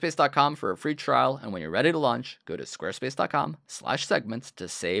out squarespace.com for a free trial. And when you're ready to launch, go to squarespace.com/segments to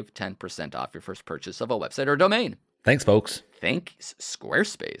save 10% off your first purchase of a website or domain. Thanks, folks. Thanks,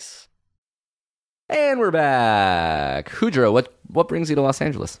 Squarespace. And we're back. Hoodro, what brings you to Los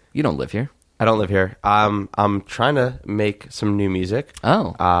Angeles? You don't live here. I don't live here. I'm trying to make some new music.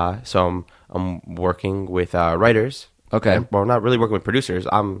 Oh. So I'm working with writers. Okay. Well, not really working with producers.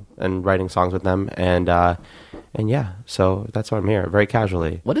 I'm writing songs with them, and yeah. So that's why I'm here, very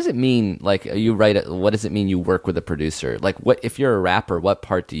casually. What does it mean? Like you write? What does it mean you work with a producer? Like, what if you're a rapper? What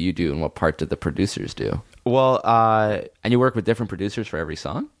part do you do, and what part do the producers do? Well, And you work with different producers for every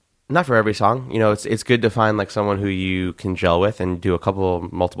song? not for every song. You know, it's good to find like someone who you can gel with and do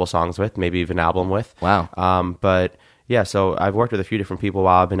multiple songs with, maybe even an album with. Wow. But yeah, so I've worked with a few different people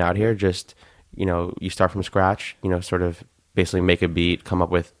while I've been out here. Just, you know, you start from scratch, you know, sort of basically make a beat, come up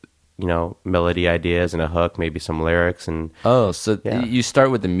with, you know, melody ideas and a hook, maybe some lyrics. And Oh, so Yeah. you start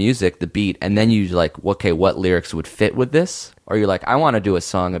with the music, the beat, and then you like, okay, what lyrics would fit with this? Or you're like, I want to do a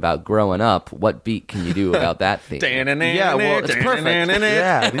song about growing up. What beat can you do about that theme? yeah, well, it's perfect.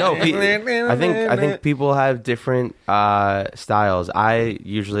 Yeah, no, I think people have different styles. I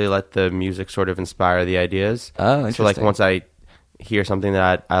usually let the music sort of inspire the ideas. Oh, So like interesting. once I hear something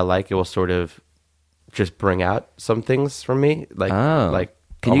that I like, it will sort of just bring out some things from me. Like, like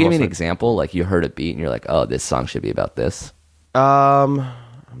Can you give me an almost example? Like you heard a beat and you're like, oh, this song should be about this.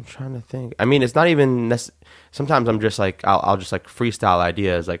 I'm trying to think. I mean, it's not even sometimes I'm just like I'll just like freestyle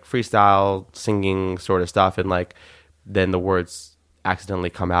ideas, like freestyle singing sort of stuff, and like then the words accidentally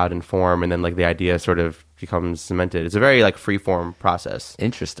come out in form, and then like the idea sort of becomes cemented. It's a very like free form process.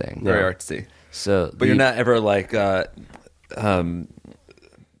 Interesting. Very Yeah. artsy. So, But you're not ever like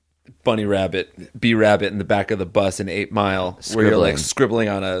Bunny Rabbit, Bee Rabbit in the back of the bus in 8 Mile, where you're like scribbling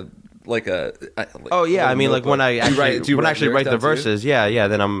on a Oh yeah, I mean like when I actually do you when I write actually write the lyrics down too? verses, yeah,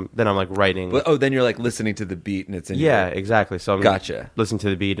 then I'm like writing. But, then you're like listening to the beat and it's in Yeah, your, exactly. So I'm Gotcha. listening to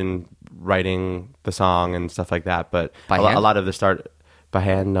the beat and writing the song and stuff like that. But By a hand? lot of the start by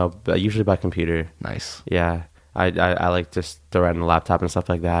hand, no, but usually by computer. nice. Yeah, I like just throw it on the laptop and stuff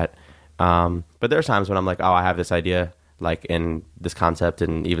like that. But there are times when I'm like, oh, I have this idea, like in this concept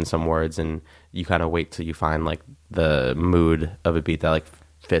and even some words, and you kind of wait till you find like the mood of a beat that like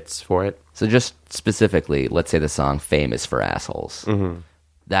fits for it. So just specifically, let's say the song "Famous for Assholes." Mm-hmm.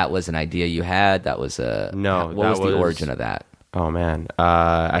 That was an idea you had. That was a No, What that was the was- origin of that? Oh man,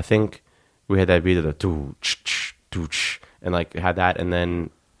 I think we had that beat of the doo-ch, and like had that, and then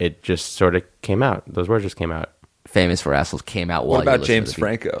it just sort of came out. Those words just came out. "Famous for Assholes" came out while What you about listened James to the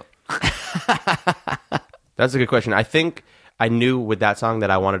beat. Franco? That's a good question. I think I knew with that song that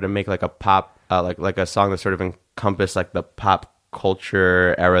I wanted to make like a pop, like a song that sort of encompassed like the pop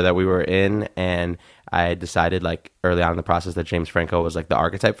culture era that we were in, and I decided like early on in the process that James Franco was like the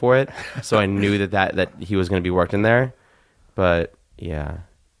archetype for it. So I knew that he was going to be worked in there. But yeah,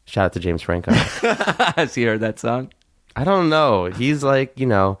 shout out to James Franco. Has he heard that song? I don't know. He's like, you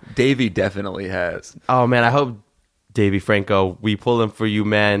know, Davey definitely has. oh man, I hope Davey Franco, we pull him for you,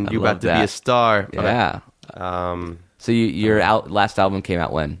 man. I You love about to be that. a star. Yeah. So your last album came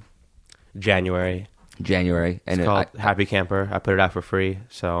out when? January. January, It's and called Happy Camper. I put it out for free.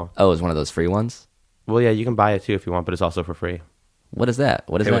 So, oh, it was one of those free ones. well, yeah, you can buy it too if you want, but it's also for free. What is that?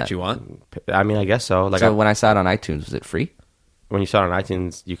 What is Pay that? what you want. I mean, I guess so. Like So when I saw it on iTunes, was it free? when you saw it on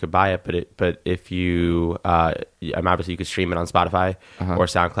iTunes, you could buy it, but if you, obviously you could stream it on Spotify or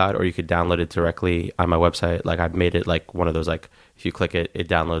SoundCloud, or you could download it directly on my website. Like I've made it like one of those, like if you click it, it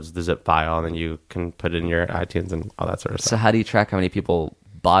downloads the zip file, and then you can put it in your iTunes and all that sort of So stuff. how do you track how many people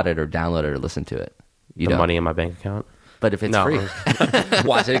bought it or downloaded it or listened to it? You The don't. money in my bank account. But if it's No. free,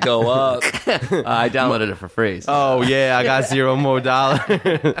 Watch it go up. I downloaded it for free. So. Oh yeah, I got $0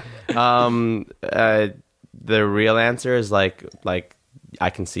 The real answer is like I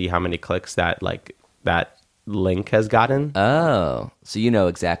can see how many clicks that Link has gotten. Oh, so you know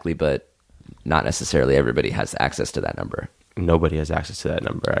exactly, but not necessarily everybody has access to that number. Nobody has access to that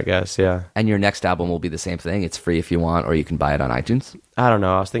number, I guess. Yeah. And your next album will be the same thing. It's free if you want, or you can buy it on iTunes. I don't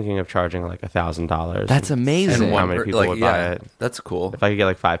know. I was thinking of charging like $1,000. That's amazing. And how many people would buy it? That's cool. If I could get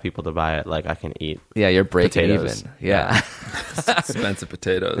like 5 people to buy it, like I can eat. Yeah, you're breaking Potatoes. even. Yeah. Expensive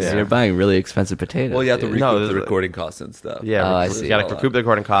potatoes. So you're buying really expensive potatoes. Well, you have to dude. recoup No, the recording costs and stuff. Yeah, Oh, I you see. got to recoup the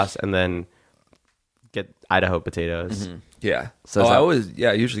recording costs and then get Idaho potatoes, Yeah. So So is I that-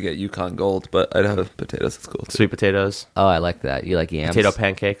 I usually get Yukon Gold, but I'd have potatoes. It's cool too. sweet potatoes, Oh, I like that. You like yams? potato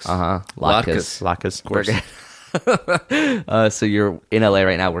pancakes, Uh-huh. Latkes. latkes, Of course. So you're in LA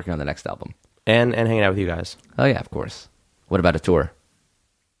right now working on the next album. and hanging out with you guys. Oh, yeah, of course. What about a tour?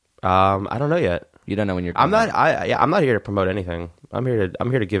 I don't know yet. You don't know when you're I'm coming not. out. I'm not here to promote anything. I'm here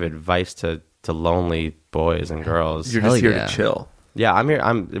to give advice to lonely boys and girls. You're Hell just here yeah. to chill. Yeah, I'm here.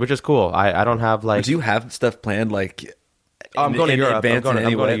 Which is cool. I don't have like. Do you have stuff planned like? I'm going to Europe. I'm advance going, in I'm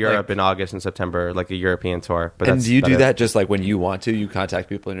any going to way? Europe Like, in August and September, like a European tour. But and that's do you about do it. that just like when you want to? You contact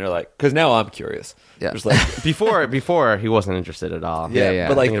people and you're like, because now I'm curious. Yeah. Just like, Before he wasn't interested at all. Yeah.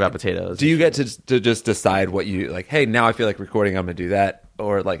 But like, Thinking about potatoes. do you get to just decide what you like? Hey, now I feel like recording. I'm gonna do that,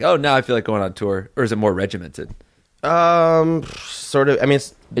 or like, oh, now I feel like going on tour, or is it more regimented? Sort of. I mean,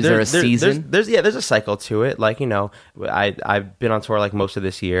 Is there a season? There's a cycle to it. Like, you know, I've been on tour like most of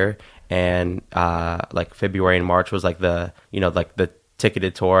this year, and like February and March was like the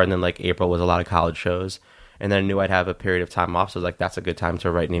ticketed tour, and then like April was a lot of college shows, and then I knew I'd have a period of time off, so like that's a good time to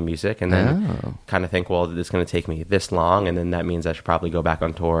write new music, and then kind of think, well, this is going to take me this long, and then that means I should probably go back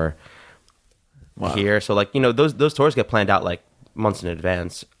on tour here. So like, you know, those tours get planned out like months in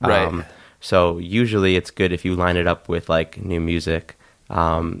advance, Right. So usually it's good if you line it up with like new music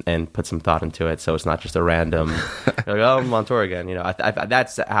and put some thought into it, so it's not just a random you're like, oh, I'm on tour again. You know,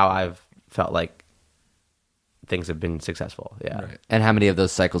 that's how I've felt like things have been successful. Yeah. Right. And how many of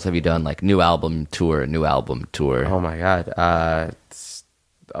those cycles have you done? Like new album tour, new album tour. Oh my god, it's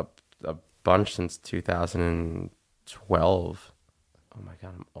a bunch since 2012. Oh my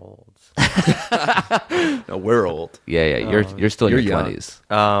god, I'm old. No, we're old. Yeah. You're still in you're your young.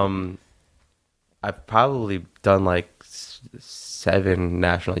 20s. I've probably done like 7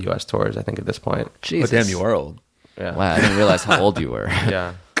 national U.S. tours, I think, at this point. Oh, Jesus. damn, you are old. Yeah. Wow, I didn't realize how old you were.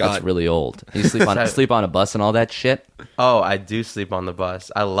 Yeah. That's God. really old. You sleep on a bus and all that shit. Oh, I do sleep on the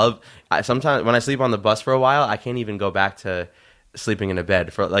bus. Sometimes when I sleep on the bus for a while, I can't even go back to sleeping in a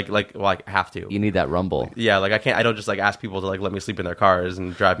bed for like I have to. You need that rumble. Yeah, like I don't just like ask people to like let me sleep in their cars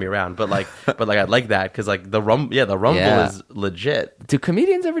and drive me around, but I like that because like the rumble Yeah. is legit. Do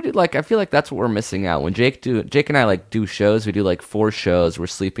comedians ever do like? I feel like that's what we're missing out. When Jake and I like do shows, we do like 4 shows. We're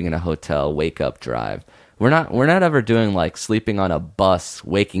sleeping in a hotel, wake up, drive. We're not ever doing like sleeping on a bus,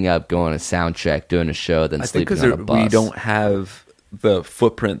 waking up, going to sound check, doing a show, then I think sleeping because on a bus. we don't have the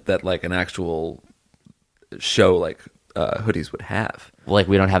footprint that like an actual show like Hoodies would have. like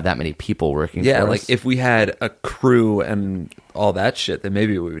we don't have that many people working. Yeah, for like us. if we had a crew and all that shit, then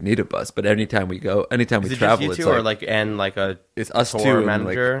maybe we would need a bus. But anytime we Is it travel, just it's you two like, or like and like a it's us tour two and,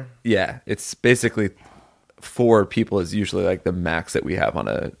 manager? Like, yeah, it's basically 4 people is usually like the max that we have on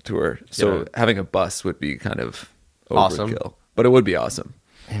a tour. So Yeah. having a bus would be kind of overkill, Awesome. but it would be awesome.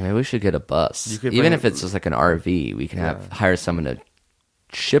 Hey, maybe we should get a bus. You could Even bring- if it's just like an RV, we can hire someone to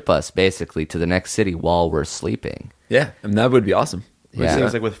ship us basically to the next city while we're sleeping. Yeah, and that would be awesome. It Yeah.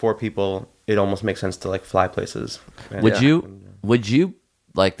 seems like with 4 people, it almost makes sense to like fly places. Would you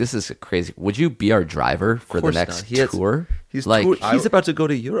like this is crazy. Would you be our driver for the course next not. He has- tour? He's like he's about to go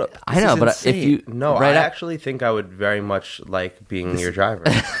to Europe. I This know, is but insane. if you No, right I up- actually think I would very much like being your driver.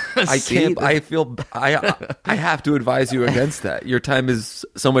 I See, can't. I feel. I have to advise you against that. Your time is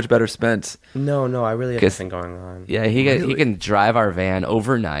so much better spent. No, I really have 'Cause- nothing going on. Yeah, he Really? can drive our van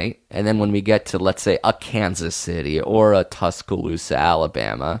overnight, and then when we get to, let's say, a Kansas City or a Tuscaloosa,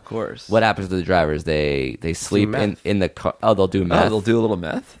 Alabama, of course. what happens to the drivers? They sleep meth. in the car. Oh, they'll do meth. Oh, they'll do a little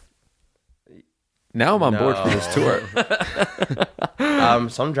meth. Now I'm on board for this tour.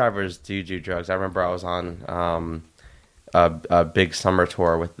 Some drivers do drugs. I remember I was on a big summer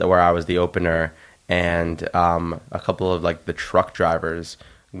tour where I was the opener, and a couple of like the truck drivers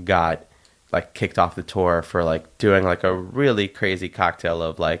got like kicked off the tour for like doing like a really crazy cocktail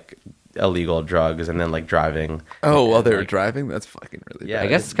of like illegal drugs and then like driving. Oh, while And, they were like, driving, that's fucking really Yeah, I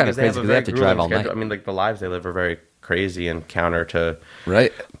guess it's kinda because crazy a 'cause they very have to drive grueling all night. schedule. I mean, like the lives they live are very crazy and counter to bad.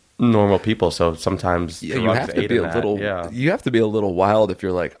 Right. normal people. So sometimes Yeah, you drugs have to aid be in a that. little. Yeah. You have to be a little wild if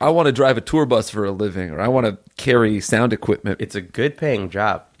you're like, I want to drive a tour bus for a living, or I want to carry sound equipment. It's a good paying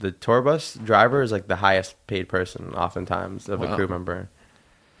job. The tour bus driver is like the highest paid person oftentimes of a Wow. crew member.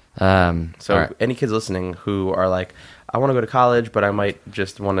 So all right. any kids listening who are like, I want to go to college, but I might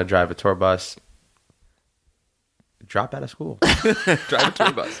just want to drive a tour bus, drop out of school. Drive a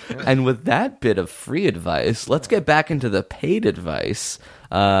tour bus. And with that bit of free advice, let's get back into the paid advice.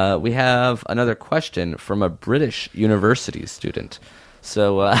 We have another question from a British university student.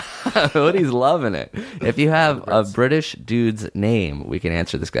 So Hoodie's loving it. If you have a British dude's name, we can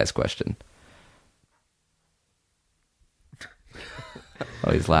answer this guy's question.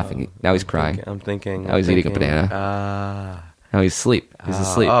 Oh, he's laughing. Now he's crying. I'm thinking. Now he's eating a banana. Now he's asleep. He's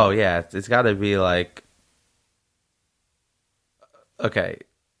asleep. Oh yeah, it's got to be like. Okay,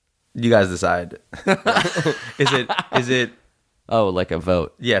 you guys decide. Is it? Oh, like a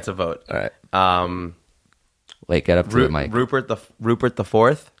vote. Yeah, it's a vote. All right. Wait, get up to the mic. Rupert the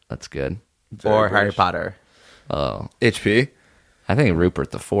Fourth That's good. or Harry British. Potter. Oh, HP. I think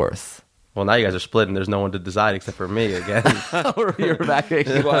Rupert the Fourth. Well, now you guys are split, and there's no one to decide except for me again. You're back.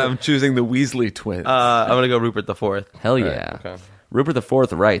 That's why I'm choosing the Weasley twins. I'm gonna go Rupert the Fourth. Hell yeah. okay. Rupert the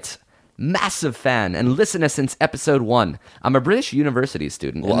Fourth writes, massive fan and listener since episode 1. I'm a British university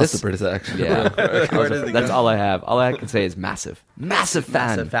student. and Lost this- the British accent. Yeah. Where does it That's go? all I have. All I can say is massive. Massive fan.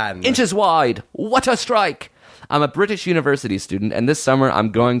 Massive fan. Inches wide. What a strike. I'm a British university student, and this summer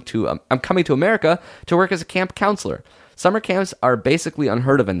I'm coming to America to work as a camp counselor. Summer camps are basically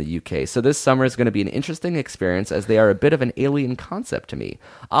unheard of in the UK, so this summer is going to be an interesting experience as they are a bit of an alien concept to me.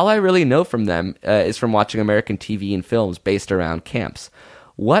 All I really know from them is from watching American TV and films based around camps.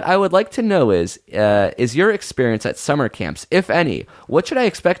 What I would like to know is your experience at summer camps, if any? What should I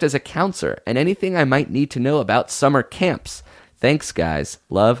expect as a counselor, and anything I might need to know about summer camps? Thanks, guys.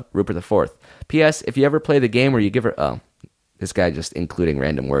 Love, Rupert the Fourth. P.S. If you ever play the game where you give her... Oh, this guy just including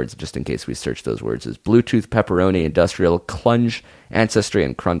random words, just in case we search those words, is Bluetooth, pepperoni, industrial, clunge, ancestry,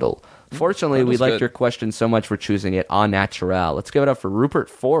 and crundle. Fortunately, we liked good. your question so much we're choosing it en natural. Let's give it up for Rupert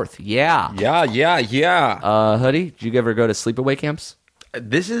Fourth. Yeah. Yeah. Hoodie, did you ever go to sleepaway camps?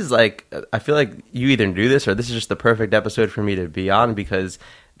 This is like, I feel like you either do this or this is just the perfect episode for me to be on because,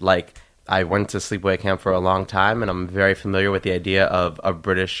 like, I went to sleepaway camp for a long time, and I'm very familiar with the idea of a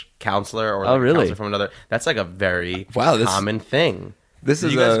British counselor or like really? a counselor from another. That's like a very Wow, common thing. This Did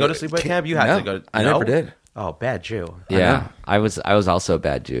is you guys a- go to sleepaway camp? You had No, to go. I never did. Oh, bad Jew. Yeah. I was also a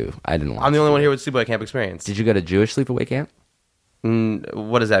bad Jew. I didn't want I'm the to. only one here with sleepaway camp experience. Did you go to Jewish sleepaway camp?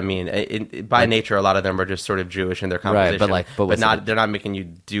 What does that mean? By nature, a lot of them are just sort of Jewish in their composition, but was not. it- They're not making you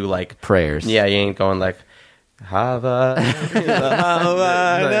do like Prayers. Yeah, you ain't going like Hava.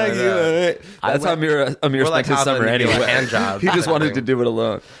 That's how Amir We're like spent his Hava summer and they do a anyway. hand job He just kind of wanted thing. to do it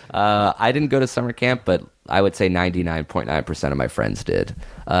alone. I didn't go to summer camp, but I would say 99.9% of my friends did.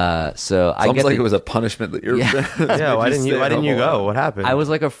 So I It's get almost like the- it was a punishment that you're. Yeah. Yeah, why didn't you go? What happened? I was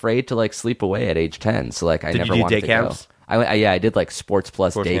like afraid to like sleep away at age 10. So like I Did you never do wanted day to camps? go. I did like sports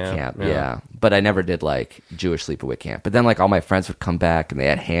plus Sports day camp, camp. yeah. Yeah. But I never did like Jewish sleepaway camp. But then like all my friends would come back and they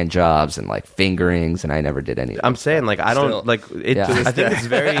had hand jobs and like fingerings and I never did any of I'm saying like I don't Still. like it. Yeah. To this I think it's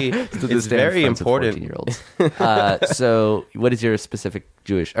very To it's this day, I'm very friends with important. 14-year-olds. So what is your specific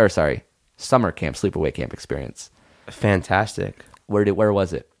summer camp, sleepaway camp experience? Fantastic. Where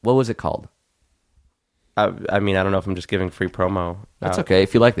was it? What was it called? I mean, I don't know if I'm just giving free promo. That's okay.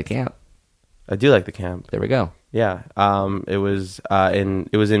 If you like the camp, I do like the camp. there we go. Yeah. It was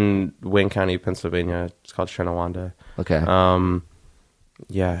in Wayne County, Pennsylvania. It's called Shenawanda. Okay.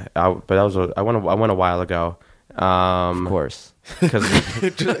 Yeah. But that was I went a while ago. Of course. Because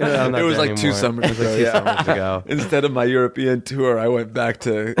It was like 2 summers ago. Yeah. summers ago. Instead of my European tour, I went back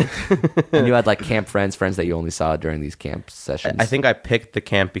to. And you had like camp friends that you only saw during these camp sessions. I think I picked the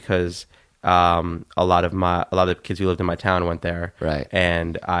camp because a lot of the kids who lived in my town went there, Right.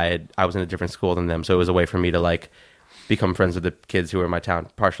 And I was in a different school than them, so it was a way for me to like become friends with the kids who were in my town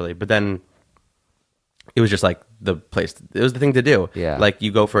partially. But then it was just like the place. It was the thing to do. Yeah. Like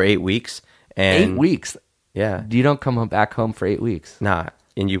you go for 8 weeks, and 8 weeks. Yeah, You don't come back home for 8 weeks. nah,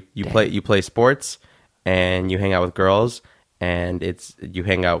 and you play sports, and you hang out with girls. And you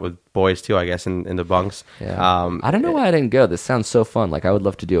hang out with boys too, I guess, in the bunks. Yeah. I don't know why I didn't go. This sounds so fun. Like I would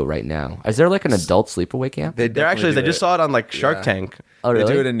love to do it right now. Is there like an adult sleepaway camp? There actually is. I just saw it on like Shark Yeah. Tank. Oh, They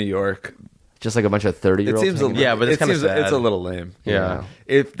really? do it in New York. Just like a bunch of It 30-year-olds. seems a hanging little, Yeah, but it's it kinda seems- sad. It's a little lame. Yeah.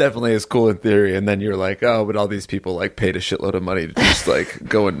 It definitely is cool in theory, and then you're like, oh, but all these people like paid a shitload of money to just like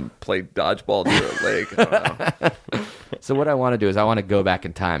go and play dodgeball near a lake. I don't know. So what I want to do is I want to go back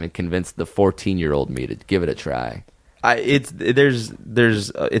in time and convince the 14-year-old me to give it a try. It's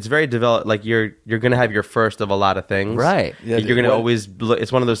very developed. Like you're gonna have your first of a lot of things, Right. Yeah, You're gonna what- always.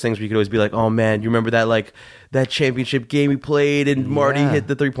 It's one of those things where you could always be like, oh man, you remember that championship game we played and Marty Yeah. hit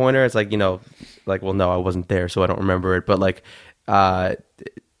the 3-pointer. It's like like well no, I wasn't there, so I don't remember it. But like,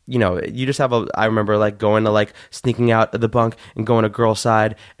 you know, you just have I remember like going to like sneaking out of the bunk and going to girl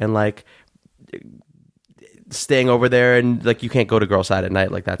side and like staying over there, and like you can't go to girl side at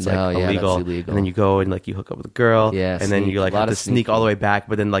night, like that's like illegal. That's illegal. And then you go and like you hook up with a girl, Yeah, and then you like a lot have to of sneak all the way back,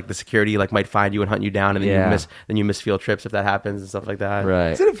 but then like the security like might find you and hunt you down, and then Yeah. you miss field trips if that happens and stuff like that.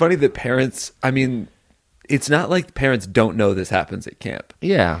 Right. Isn't it funny that parents? I mean, it's not like parents don't know this happens at camp.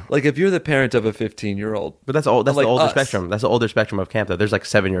 Yeah. Like if you're the parent of a 15-year-old, But that's all. That's like the older us. spectrum. That's the older spectrum of camp. Though there's like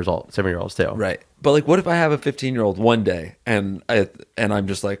 7-year-olds too. right? But like, what if I have a 15-year-old one day and I'm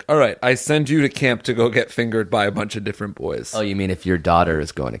just like, all right, I send you to camp to go get fingered by a bunch of different boys. Oh, you mean if your daughter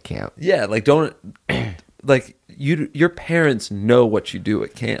is going to camp? Yeah, like don't like your parents know what you do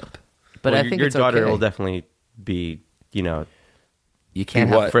at camp. But Well, I think your it's daughter okay. will definitely be, you know, You can't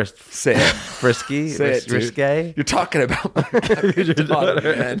Be have what? Say it. frisky, Say it, dude. risque. You're talking about my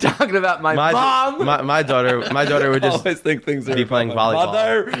daughter, man. talking about my My, mom. my daughter would I just always think things are be playing about my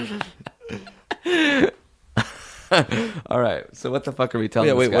volleyball. mother. All right. So what the fuck are we telling?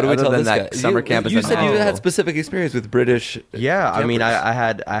 Yeah, wait. this What guy? do we Other tell than this that guy? Summer camp is You said you phenomenal. had specific experience with British. Yeah, I mean,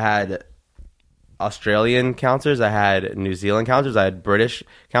 campers. I had Australian counselors, I had New Zealand counselors, I had British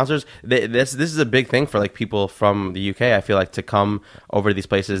counselors. This is a big thing for like people from the UK. I feel like to come over to these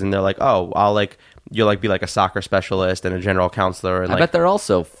places and they're like, oh, you'll like be like a soccer specialist and a general counselor. And I like, bet they're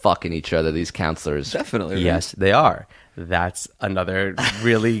also fucking each other. These counselors. Definitely. right? yes, they are. That's another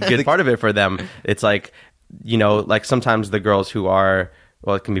really good part of it for them. It's like, you know, like sometimes the girls who are,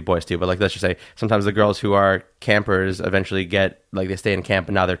 well, it can be boys too, but like let's just say sometimes the girls who are campers eventually get like they stay in camp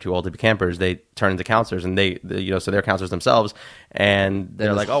and now they're too old to be campers. They turn into counselors and they you know, so they're counselors themselves and they're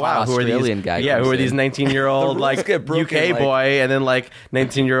this like, oh wow, hot who are these? Australian guy Yeah, comes who are these in. 19-year-old The rules like get broken, UK like- boy and then like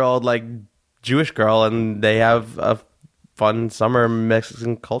 19-year-old like Jewish girl and they have a fun summer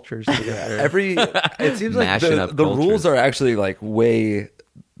Mexican cultures together. It seems like Mashing up the cultures. rules are actually like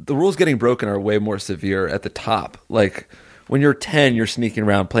the rules getting broken are way more severe at the top. Like when you're 10, you're sneaking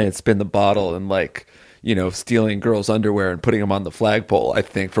around playing spin the bottle and like, you know, stealing girls' underwear and putting them on the flagpole, I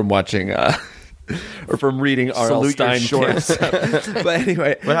think, from watching or from reading R.L. Salute your Stein shorts. camp. But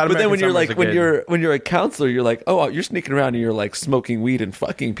anyway, But How to but then American when you're Summer's like a when good- you're a counselor, you're like, oh, you're sneaking around and you're like smoking weed and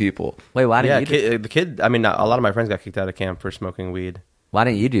fucking people. Wait, why yeah, didn't you? the kid. I mean, a lot of my friends got kicked out of camp for smoking weed. Why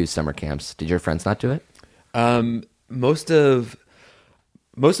didn't you do summer camps? Did your friends not do it?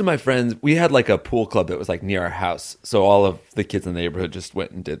 Most of my friends, we had like a pool club that was like near our house, so all of the kids in the neighborhood just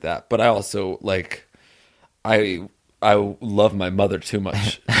went and did that. But I also like, I love my mother too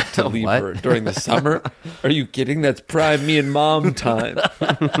much to leave What? her during the summer. Are you kidding? That's prime me and mom time.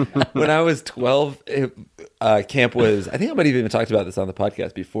 When I was 12, camp was, I think I might have even talked about this on the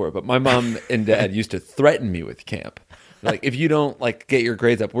podcast before, but my mom and dad used to threaten me with camp. Like, if you don't like get your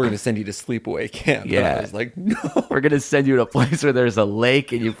grades up, we're going to send you to sleepaway camp. And Yeah. I was like, no. We're gonna send you to a place where there's a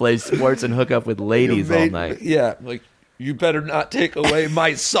lake and you play sports and hook up with ladies all night. Yeah, like you better not take away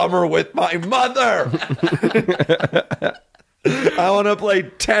my summer with my mother. I want to play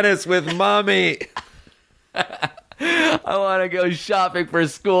tennis with mommy. I want to go shopping for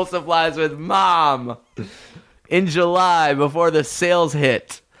school supplies with mom in July before the sales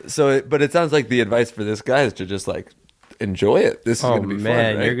hit. So, but it sounds like the advice for this guy is to just like enjoy it. This is Oh going to be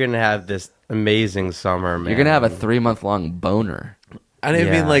man, fun, right? you're gonna have this amazing summer, man. You're gonna have a 3-month-long boner. I mean,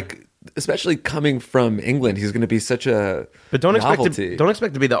 Yeah. like, especially coming from England, he's going to be such a but don't expect novelty.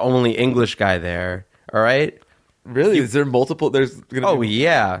 to be the only English guy there. All right. Really? Is there multiple? There's going to Oh be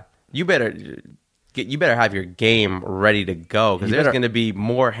yeah, you better have your game ready to go because You there's better- going to be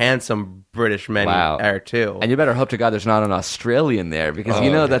more handsome British men Wow. there too. And you better hope to God there's not an Australian there because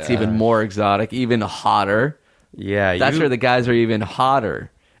you know that's even more exotic, even hotter. yeah, That's where the guys are even hotter,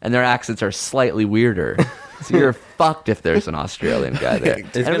 and their accents are slightly weirder. So you're fucked if there's an Australian guy there. And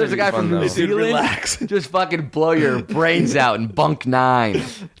if gonna there's a be guy fun, from New though. Zealand, Dude, relax. just fucking blow your brains out in bunk 9.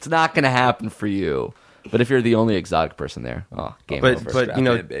 It's not going to happen for you. But if you're the only exotic person there, oh, game over. but Strap you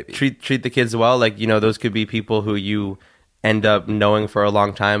know, in, baby. treat the kids well. Like, you know, those could be people who you end up knowing for a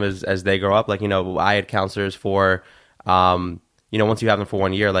long time as they grow up. Like, you know, I had counselors for you know, once you have them for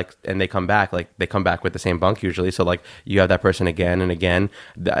 1 year, like, and they come back with the same bunk usually. So like you have that person again and again.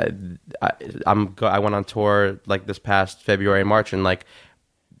 I went on tour like this past February and March, and like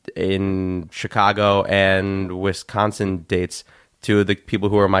in Chicago and Wisconsin dates, 2 of the people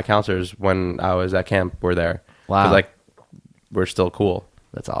who were my counselors when I was at camp were there. Wow. 'Cause, like, we're still cool.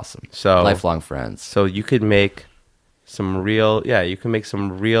 That's awesome. So- lifelong friends. So you could make some real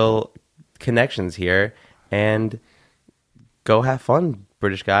connections here and go have fun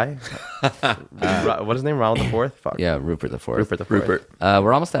British guy. What's his name? Ronald IV? Fuck. Yeah, Rupert the Fourth. Rupert the Fourth. Rupert.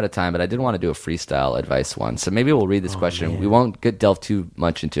 We're almost out of time, but I did want to do a freestyle advice one. So maybe we'll read this question. We won't delve too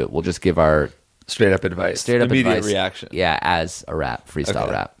much into it. We'll just give our Straight up advice. immediate advice. Reaction. Yeah, as a rap, freestyle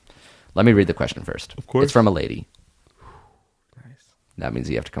Okay. rap. Let me read the question first. Of course. It's from a lady. Nice. That means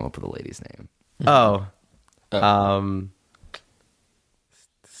you have to come up with a lady's name. Oh.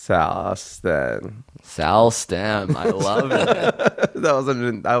 Salston. Sal Stem. I love it.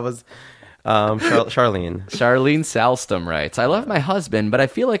 That was Charlene. Charlene Salstem writes, I love my husband, but I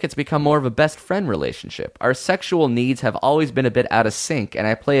feel like it's become more of a best friend relationship. Our sexual needs have always been a bit out of sync, and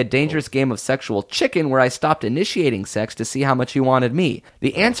I play a dangerous game of sexual chicken where I stopped initiating sex to see how much he wanted me.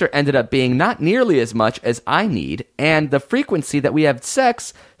 The answer ended up being not nearly as much as I need, and the frequency that we have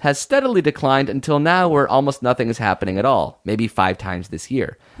sex has steadily declined until now where almost nothing is happening at all, maybe 5 times this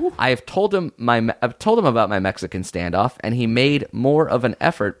year. I've told him about my Mexican standoff, and he made more of an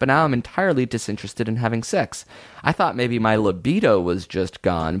effort, but now I'm entirely disinterested in having sex. I thought maybe my libido was just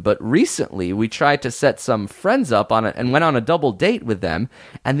gone, but recently we tried to set some friends up on it and went on a double date with them,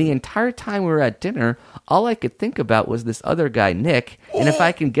 and the entire time we were at dinner, all I could think about was this other guy, Nick, and if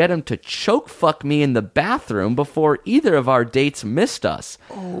I can get him to choke fuck me in the bathroom before either of our dates missed us.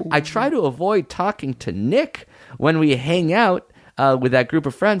 I try to avoid talking to Nick when we hang out with that group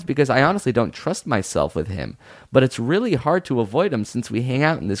of friends because I honestly don't trust myself with him. But it's really hard to avoid him since we hang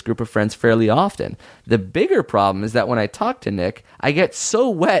out in this group of friends fairly often. The bigger problem is that when I talk to Nick, I get so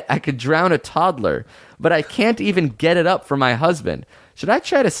wet I could drown a toddler, but I can't even get it up for my husband. Should I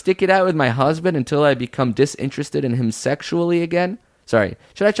try to stick it out with my husband until I become disinterested in him sexually again?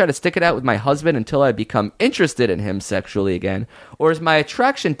 Should I try to stick it out with my husband until I become interested in him sexually again? Or is my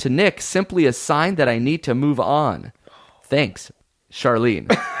attraction to Nick simply a sign that I need to move on? Thanks, Charlene.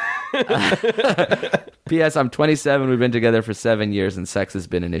 P.S. I'm 27. We've been together for 7 years, and sex has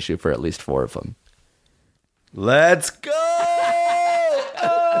been an issue for at least 4 of them. Let's go!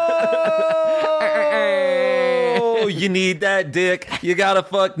 Oh, you need that dick. You gotta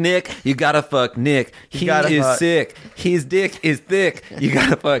fuck Nick. You gotta fuck Nick. He is sick. His dick is thick. You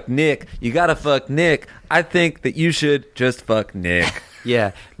gotta fuck Nick. You gotta fuck Nick. I think that you should just fuck Nick.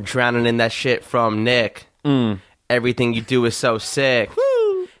 Yeah, drowning in that shit from Nick. Everything you do is so sick.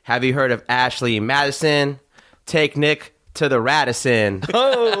 Have you heard of Ashley Madison? Take Nick to the Radisson.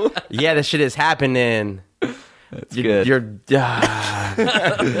 Oh, Yeah, this shit is happening. That's good. Your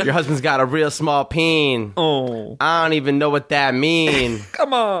husband's got a real small peen. oh, I don't even know what that mean.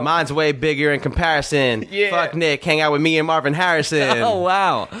 come on. Mine's way bigger in comparison. Yeah. Fuck Nick, hang out with me and Marvin Harrison. Oh,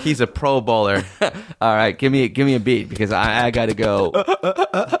 wow. He's a Pro Bowler. All right, give me a beat because I got to go.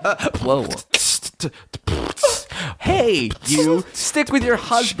 Whoa. Hey, you, stick with your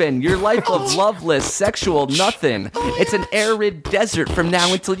husband. Your life of loveless, sexual nothing. It's an arid desert from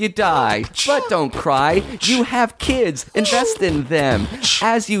now until you die. But don't cry. You have kids. Invest in them.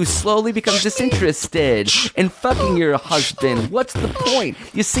 As you slowly become disinterested in fucking your husband, what's the point?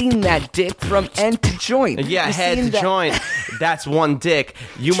 You seen that dick from end to joint. Yeah, You head seen to that- joint. That's one dick.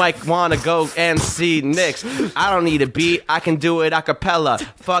 You might want to go and see Nick's. I don't need a beat. I can do it a cappella.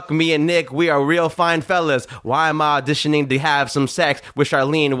 Fuck me and Nick. We are real fine fellas. Why am I auditioning to have some sex with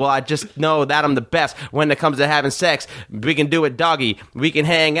Charlene? Well, I just know that I'm the best when it comes to having sex. We can do it doggy. We can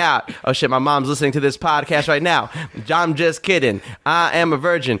hang out. Oh shit, my mom's listening to this podcast right now. I'm just kidding. I am a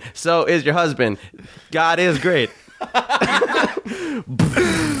virgin. So is your husband. God is great.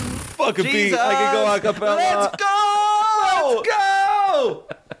 Fuck a beat. I can go a cappella. Let's go! Let's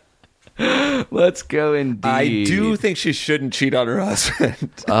go! Let's go indeed. I do think she shouldn't cheat on her husband.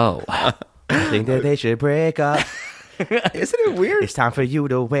 Oh. I think that they should break up. Isn't it weird? It's time for you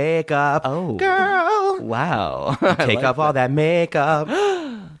to wake up. Oh. Girl. Wow. Take off all that makeup.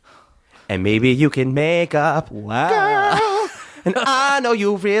 And maybe you can make up. Wow. Girl. And I know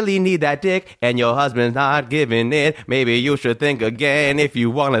you really need that dick, and your husband's not giving it. Maybe you should think again if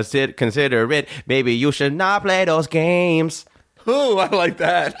you want to consider it. Maybe you should not play those games. Ooh, I like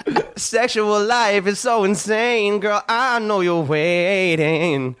that. Sexual life is so insane, girl. I know you're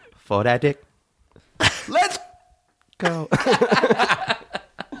waiting for that dick. Let's go.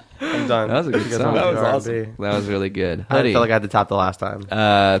 I'm done. That was a good song. That was R&B. awesome. That was really good. I Hoodie, felt like I had to top the last time.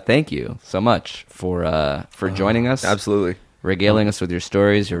 thank you so much for joining us. Absolutely. Regaling us with your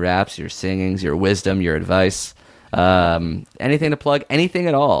stories, your raps, your singings, your wisdom, your advice. Anything to plug, anything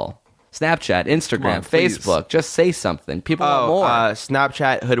at all. Snapchat, Instagram, on, please. Facebook. Just say something. People want more.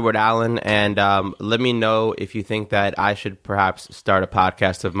 Snapchat, Hoodward Allen, and let me know if you think that I should perhaps start a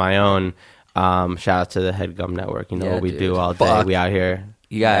podcast of my own. Shout out to the Headgum Network. You know Yeah, what we dude. do all day. Fuck. We out here.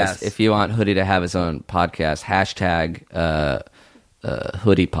 You guys, Yes. if you want Hoodie to have his own podcast, hashtag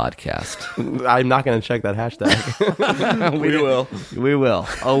Hoodie podcast. I'm not going to check that hashtag. We will. We will.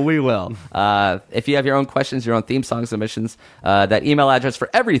 Oh, we will. If you have your own questions, your own theme song submissions, that email address for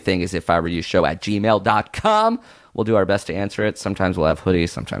everything is ifiwereyoushow@gmail.com. We'll do our best to answer it. Sometimes we'll have Hoodie,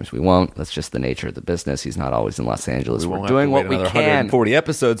 sometimes we won't. That's just the nature of the business. He's not always in Los Angeles. We're doing what we can. 140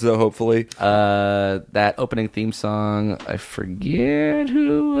 episodes, though, hopefully. That opening theme song, I forget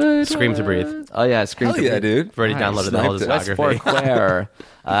who it Scream to Breathe. Oh, yeah, Scream Hell to yeah, Breathe. dude. I've already downloaded the whole West discography. Fort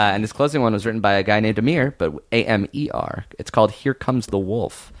and his closing one was written by a guy named Amir, but Amer. It's called Here Comes the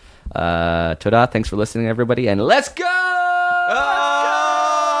Wolf. Toda, thanks for listening, everybody, and let's go!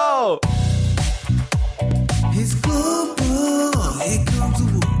 Oh! He's global, here comes the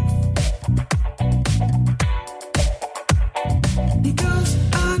wolf. He goes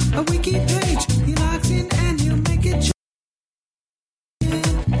on a wiki page, he logs in and he'll make it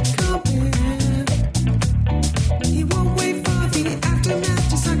come in. He won't wait for the aftermath,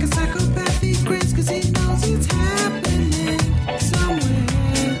 just like a psychopath he grins, cause he knows it's happening somewhere.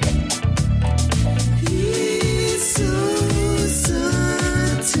 He's so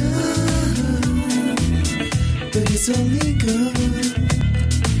certain, but it's only good.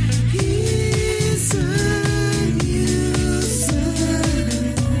 He's unusual.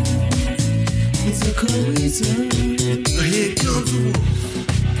 He's a co-reason. Here comes the wolf.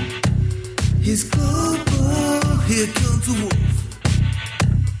 He's global. Here comes the wolf.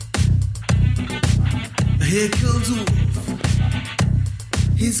 Here comes the wolf.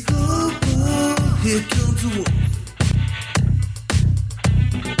 He's global. Here comes the wolf.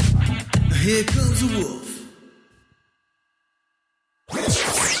 Here comes the wolf.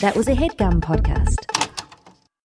 That was a HeadGum podcast.